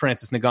him and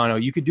Francis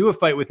Ngannou. You could do a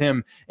fight with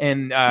him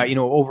and,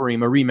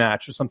 Overeem, a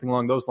rematch or something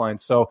along those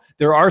lines. So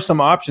there are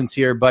some options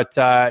here, but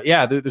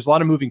there's a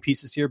lot of moving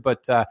pieces here,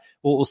 but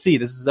we'll see.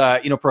 This is,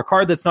 for a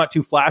card that's not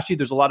too flashy,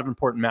 there's a lot of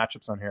important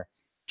matchups on here.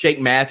 Jake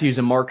Matthews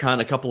and Mark Hunt,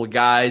 a couple of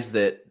guys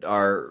that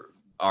are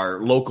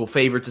local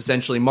favorites,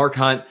 essentially. Mark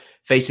Hunt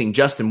facing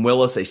Justin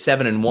Willis, a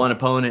 7-1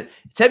 opponent.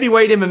 It's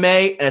heavyweight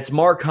MMA, and it's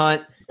Mark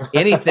Hunt.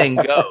 Anything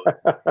goes.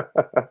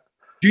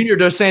 Junior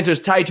Dos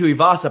Santos, Tai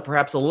Tuivasa,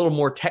 perhaps a little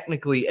more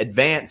technically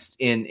advanced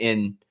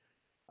in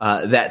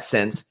that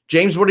sense.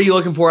 James, what are you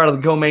looking for out of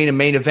the co-main and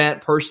main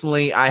event?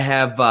 Personally, I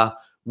have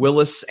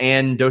Willis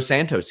and Dos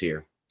Santos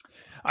here.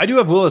 I do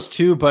have Willis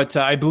too, but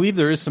I believe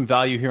there is some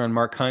value here on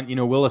Mark Hunt.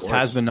 Willis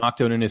has been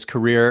knocked out in his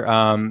career,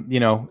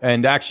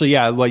 and actually,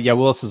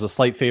 Willis is a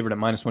slight favorite at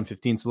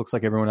 -115, so it looks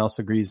like everyone else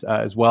agrees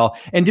as well.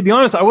 And to be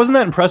honest, I wasn't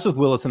that impressed with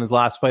Willis in his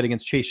last fight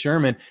against Chase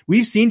Sherman.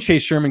 We've seen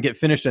Chase Sherman get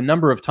finished a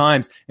number of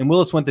times, and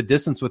Willis went the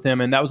distance with him,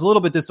 and that was a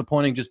little bit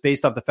disappointing just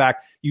based off the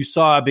fact you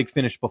saw a big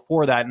finish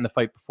before that in the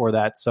fight before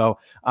that. So,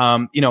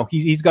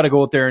 he's got to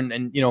go out there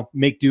and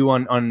make do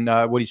on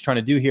what he's trying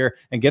to do here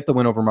and get the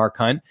win over Mark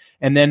Hunt.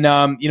 And then,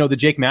 the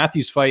Jake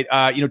Matthews fight,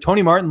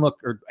 Tony Martin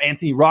or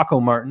Anthony Rocco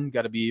Martin,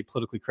 got to be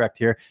politically correct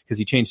here because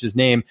he changed his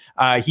name.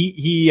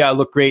 He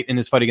looked great in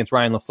his fight against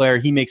Ryan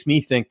LaFleur. He makes me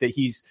think that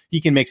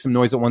he can make some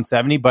noise at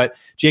 170, but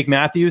Jake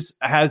Matthews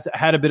has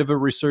had a bit of a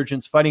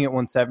resurgence fighting at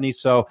 170.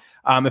 So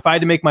if I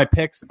had to make my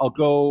picks, I'll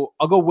go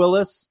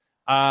Willis.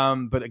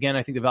 But again,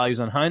 I think the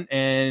value's on Hunt.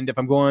 And if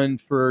I'm going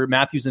for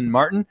Matthews and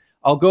Martin,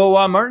 I'll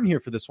go Martin here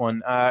for this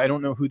one. I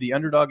don't know who the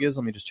underdog is.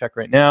 Let me just check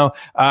right now.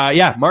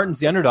 Martin's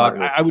the underdog.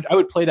 I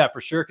would play that for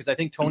sure because I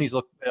think Tony's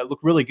look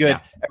really good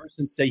ever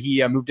since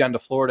he moved down to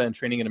Florida and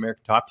training an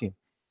American Top Team.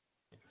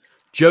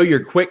 Joe,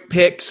 your quick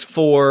picks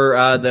for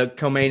the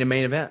co-main and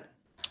main event.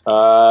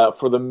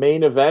 For the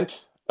main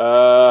event,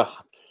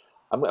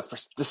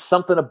 just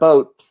something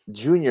about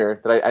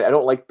Junior that I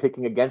don't like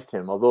picking against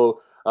him.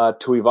 Although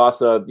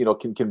Tuivasa,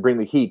 can bring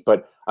the heat,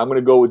 but I'm going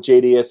to go with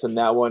JDS in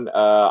that one.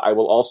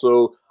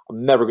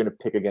 I'm never going to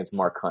pick against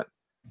Mark Hunt.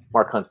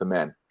 Mark Hunt's the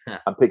man.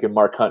 I'm picking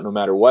Mark Hunt no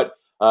matter what.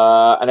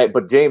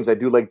 But James, I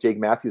do like Jake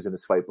Matthews in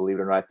this fight, believe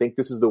it or not. I think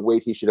this is the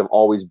weight he should have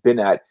always been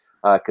at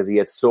because he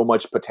had so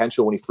much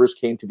potential when he first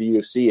came to the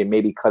UFC, and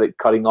maybe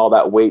cutting all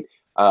that weight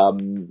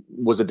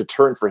was a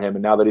deterrent for him.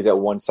 And now that he's at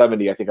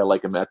 170, I think I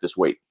like him at this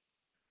weight.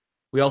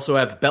 We also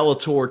have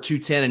Bellator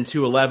 210 and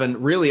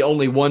 211. Really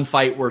only one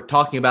fight we're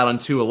talking about on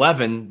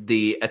 211,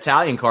 the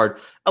Italian card.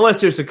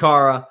 Alessio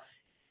Sakara,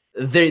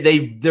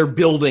 they're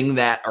building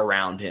that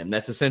around him.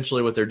 That's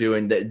essentially what they're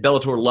doing.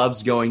 Bellator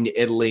loves going to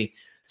Italy.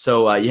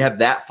 So you have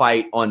that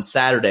fight on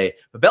Saturday.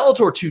 But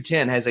Bellator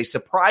 210 has a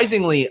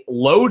surprisingly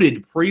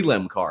loaded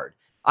prelim card.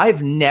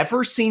 I've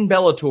never seen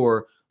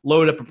Bellator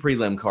load up a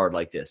prelim card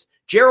like this.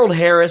 Gerald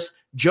Harris,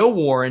 Joe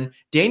Warren,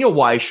 Daniel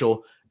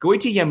Weichel,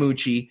 Goiti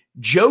Yamuchi,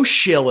 Joe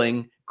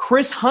Schilling,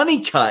 Chris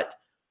Honeycutt.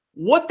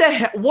 What the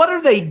heck? What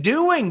are they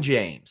doing,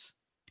 James?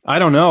 I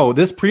don't know.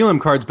 This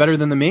prelim card's better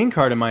than the main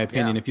card, in my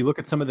opinion. Yeah. If you look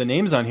at some of the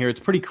names on here, it's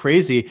pretty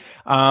crazy.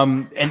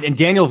 And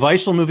Daniel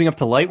Weichel moving up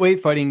to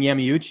lightweight, fighting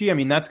Yamauchi. I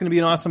mean, that's going to be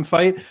an awesome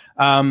fight.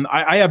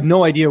 I have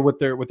no idea what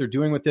they're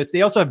doing with this.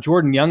 They also have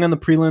Jordan Young on the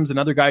prelims,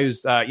 another guy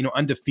who's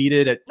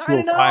undefeated at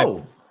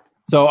 205.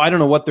 So I don't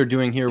know what they're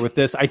doing here with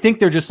this. I think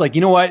they're just like,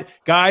 you know what,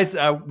 guys,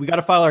 we got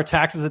to file our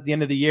taxes at the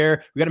end of the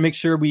year. We got to make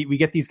sure we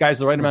get these guys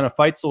the right amount of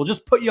fights. So we'll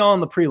just put you all in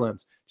the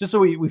prelims just so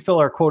we fill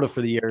our quota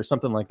for the year or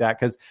something like that.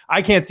 Because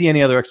I can't see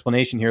any other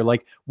explanation here.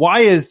 Like, why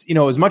is,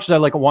 as much as I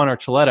like Juan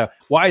Archuleta,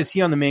 why is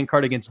he on the main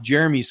card against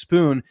Jeremy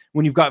Spoon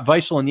when you've got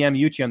Weichel and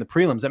Yamauchi on the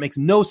prelims? That makes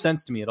no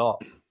sense to me at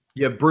all.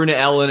 You have Bruna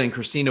Ellen and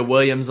Christina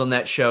Williams on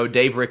that show.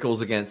 Dave Rickles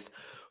against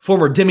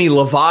former Demi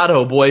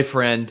Lovato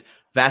boyfriend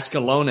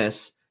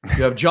Vasculonis.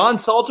 You have John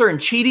Salter and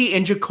Chidi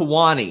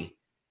Njokuani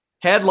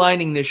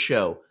headlining this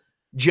show.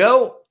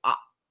 Joe,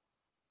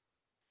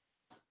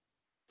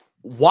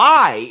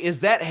 why is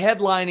that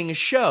headlining a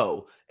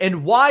show?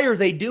 And why are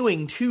they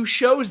doing two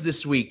shows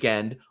this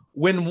weekend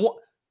when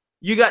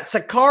you got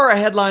Sakara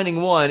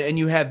headlining one and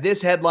you have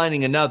this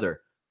headlining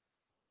another?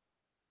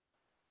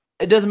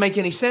 It doesn't make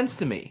any sense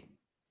to me.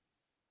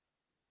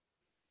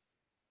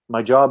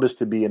 My job is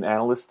to be an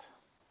analyst.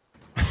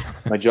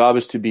 My job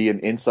is to be an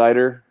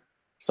insider.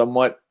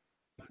 Somewhat.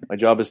 My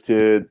job is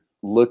to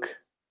look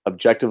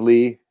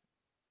objectively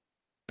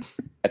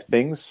at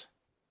things.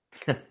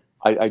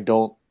 I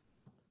don't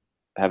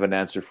have an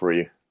answer for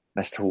you.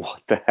 as to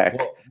what the heck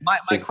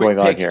is quick going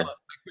on here. My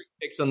quick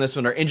picks on this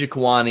one are Inja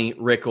Kiwani,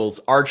 Rickles,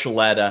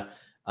 Archuleta,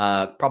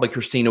 probably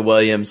Christina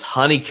Williams,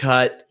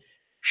 Honeycutt,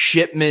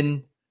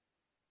 Shipman.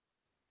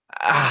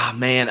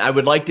 Man, I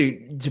would like to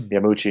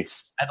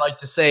Yamuchi. I'd like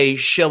to say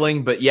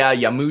Schilling, but yeah,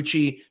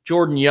 Yamuchi,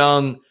 Jordan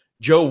Young,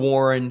 Joe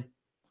Warren,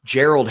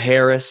 Gerald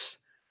Harris.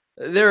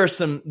 There are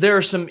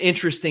some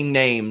interesting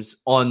names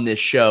on this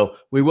show.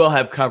 We will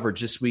have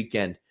coverage this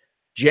weekend.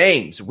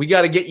 James, we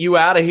got to get you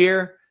out of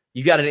here.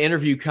 You got an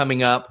interview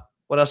coming up.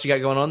 What else you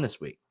got going on this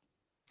week?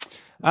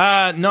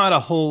 Not a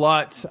whole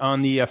lot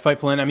on the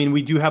Fightful end. I mean,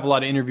 we do have a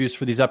lot of interviews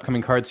for these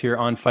upcoming cards here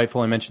on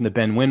Fightful. I mentioned the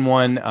Ben Wynn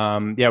one.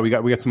 We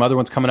got some other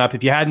ones coming up.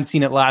 If you hadn't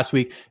seen it last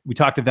week, we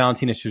talked to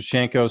Valentina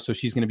Shevchenko, so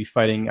she's going to be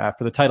fighting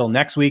for the title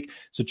next week.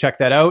 So check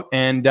that out.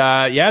 And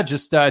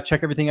just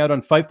check everything out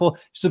on Fightful.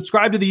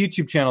 Subscribe to the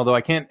YouTube channel, though.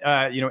 I can't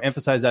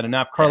emphasize that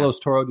enough. Carlos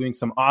Toro doing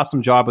some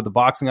awesome job with the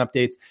boxing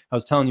updates. I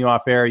was telling you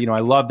off air, I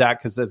love that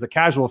because as a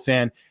casual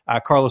fan,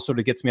 Carlos sort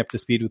of gets me up to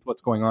speed with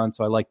what's going on.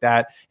 So I like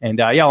that.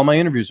 And all my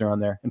interviews are on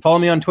there. And follow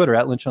me on Twitter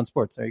at Lynch on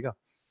Sports. There you go.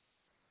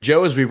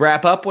 Joe, as we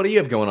wrap up, what do you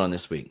have going on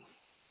this week?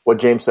 What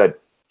James said.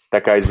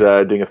 That guy's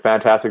doing a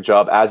fantastic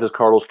job, as is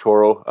Carlos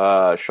Toro.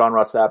 Sean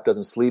Ross Sapp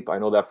doesn't sleep. I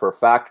know that for a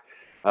fact.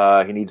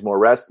 He needs more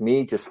rest.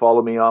 Just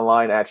follow me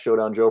online at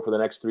Showdown Joe for the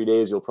next 3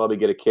 days. You'll probably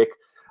get a kick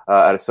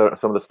out of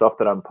some of the stuff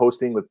that I'm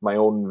posting with my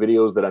own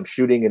videos that I'm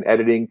shooting and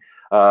editing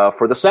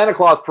for the Santa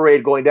Claus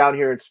parade going down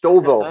here in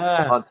Stouffville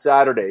on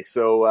Saturday.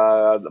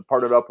 So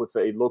partnered up with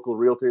a local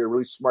realtor, a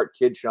really smart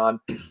kid, Sean,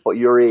 about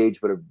your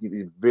age, but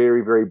he's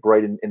very, very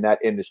bright in that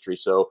industry.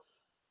 So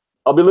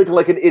I'll be looking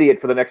like an idiot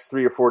for the next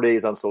 3 or 4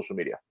 days on social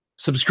media.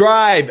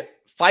 Subscribe.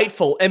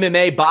 Fightful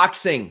MMA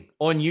Boxing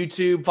on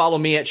YouTube. Follow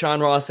me at Sean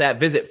Ross Sapp.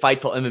 Visit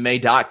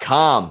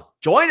FightfulMMA.com.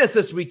 Join us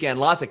this weekend.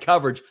 Lots of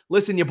coverage.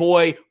 Listen, your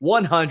boy,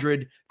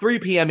 100, 3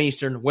 p.m.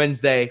 Eastern,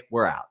 Wednesday.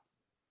 We're out.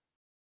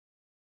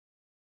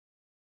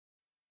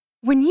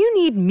 When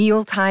you need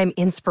mealtime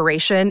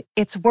inspiration,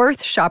 it's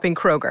worth shopping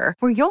Kroger,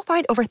 where you'll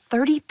find over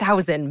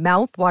 30,000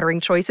 mouth-watering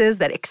choices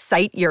that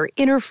excite your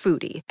inner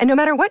foodie. And no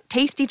matter what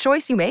tasty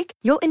choice you make,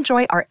 you'll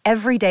enjoy our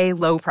everyday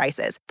low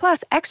prices,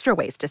 plus extra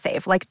ways to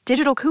save, like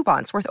digital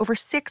coupons worth over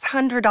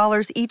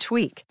 $600 each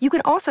week. You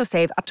can also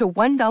save up to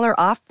 $1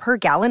 off per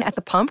gallon at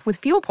the pump with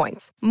fuel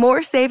points.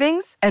 More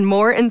savings and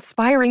more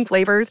inspiring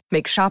flavors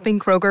make shopping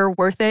Kroger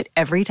worth it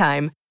every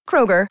time.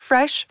 Kroger,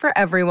 fresh for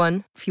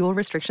everyone. Fuel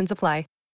restrictions apply.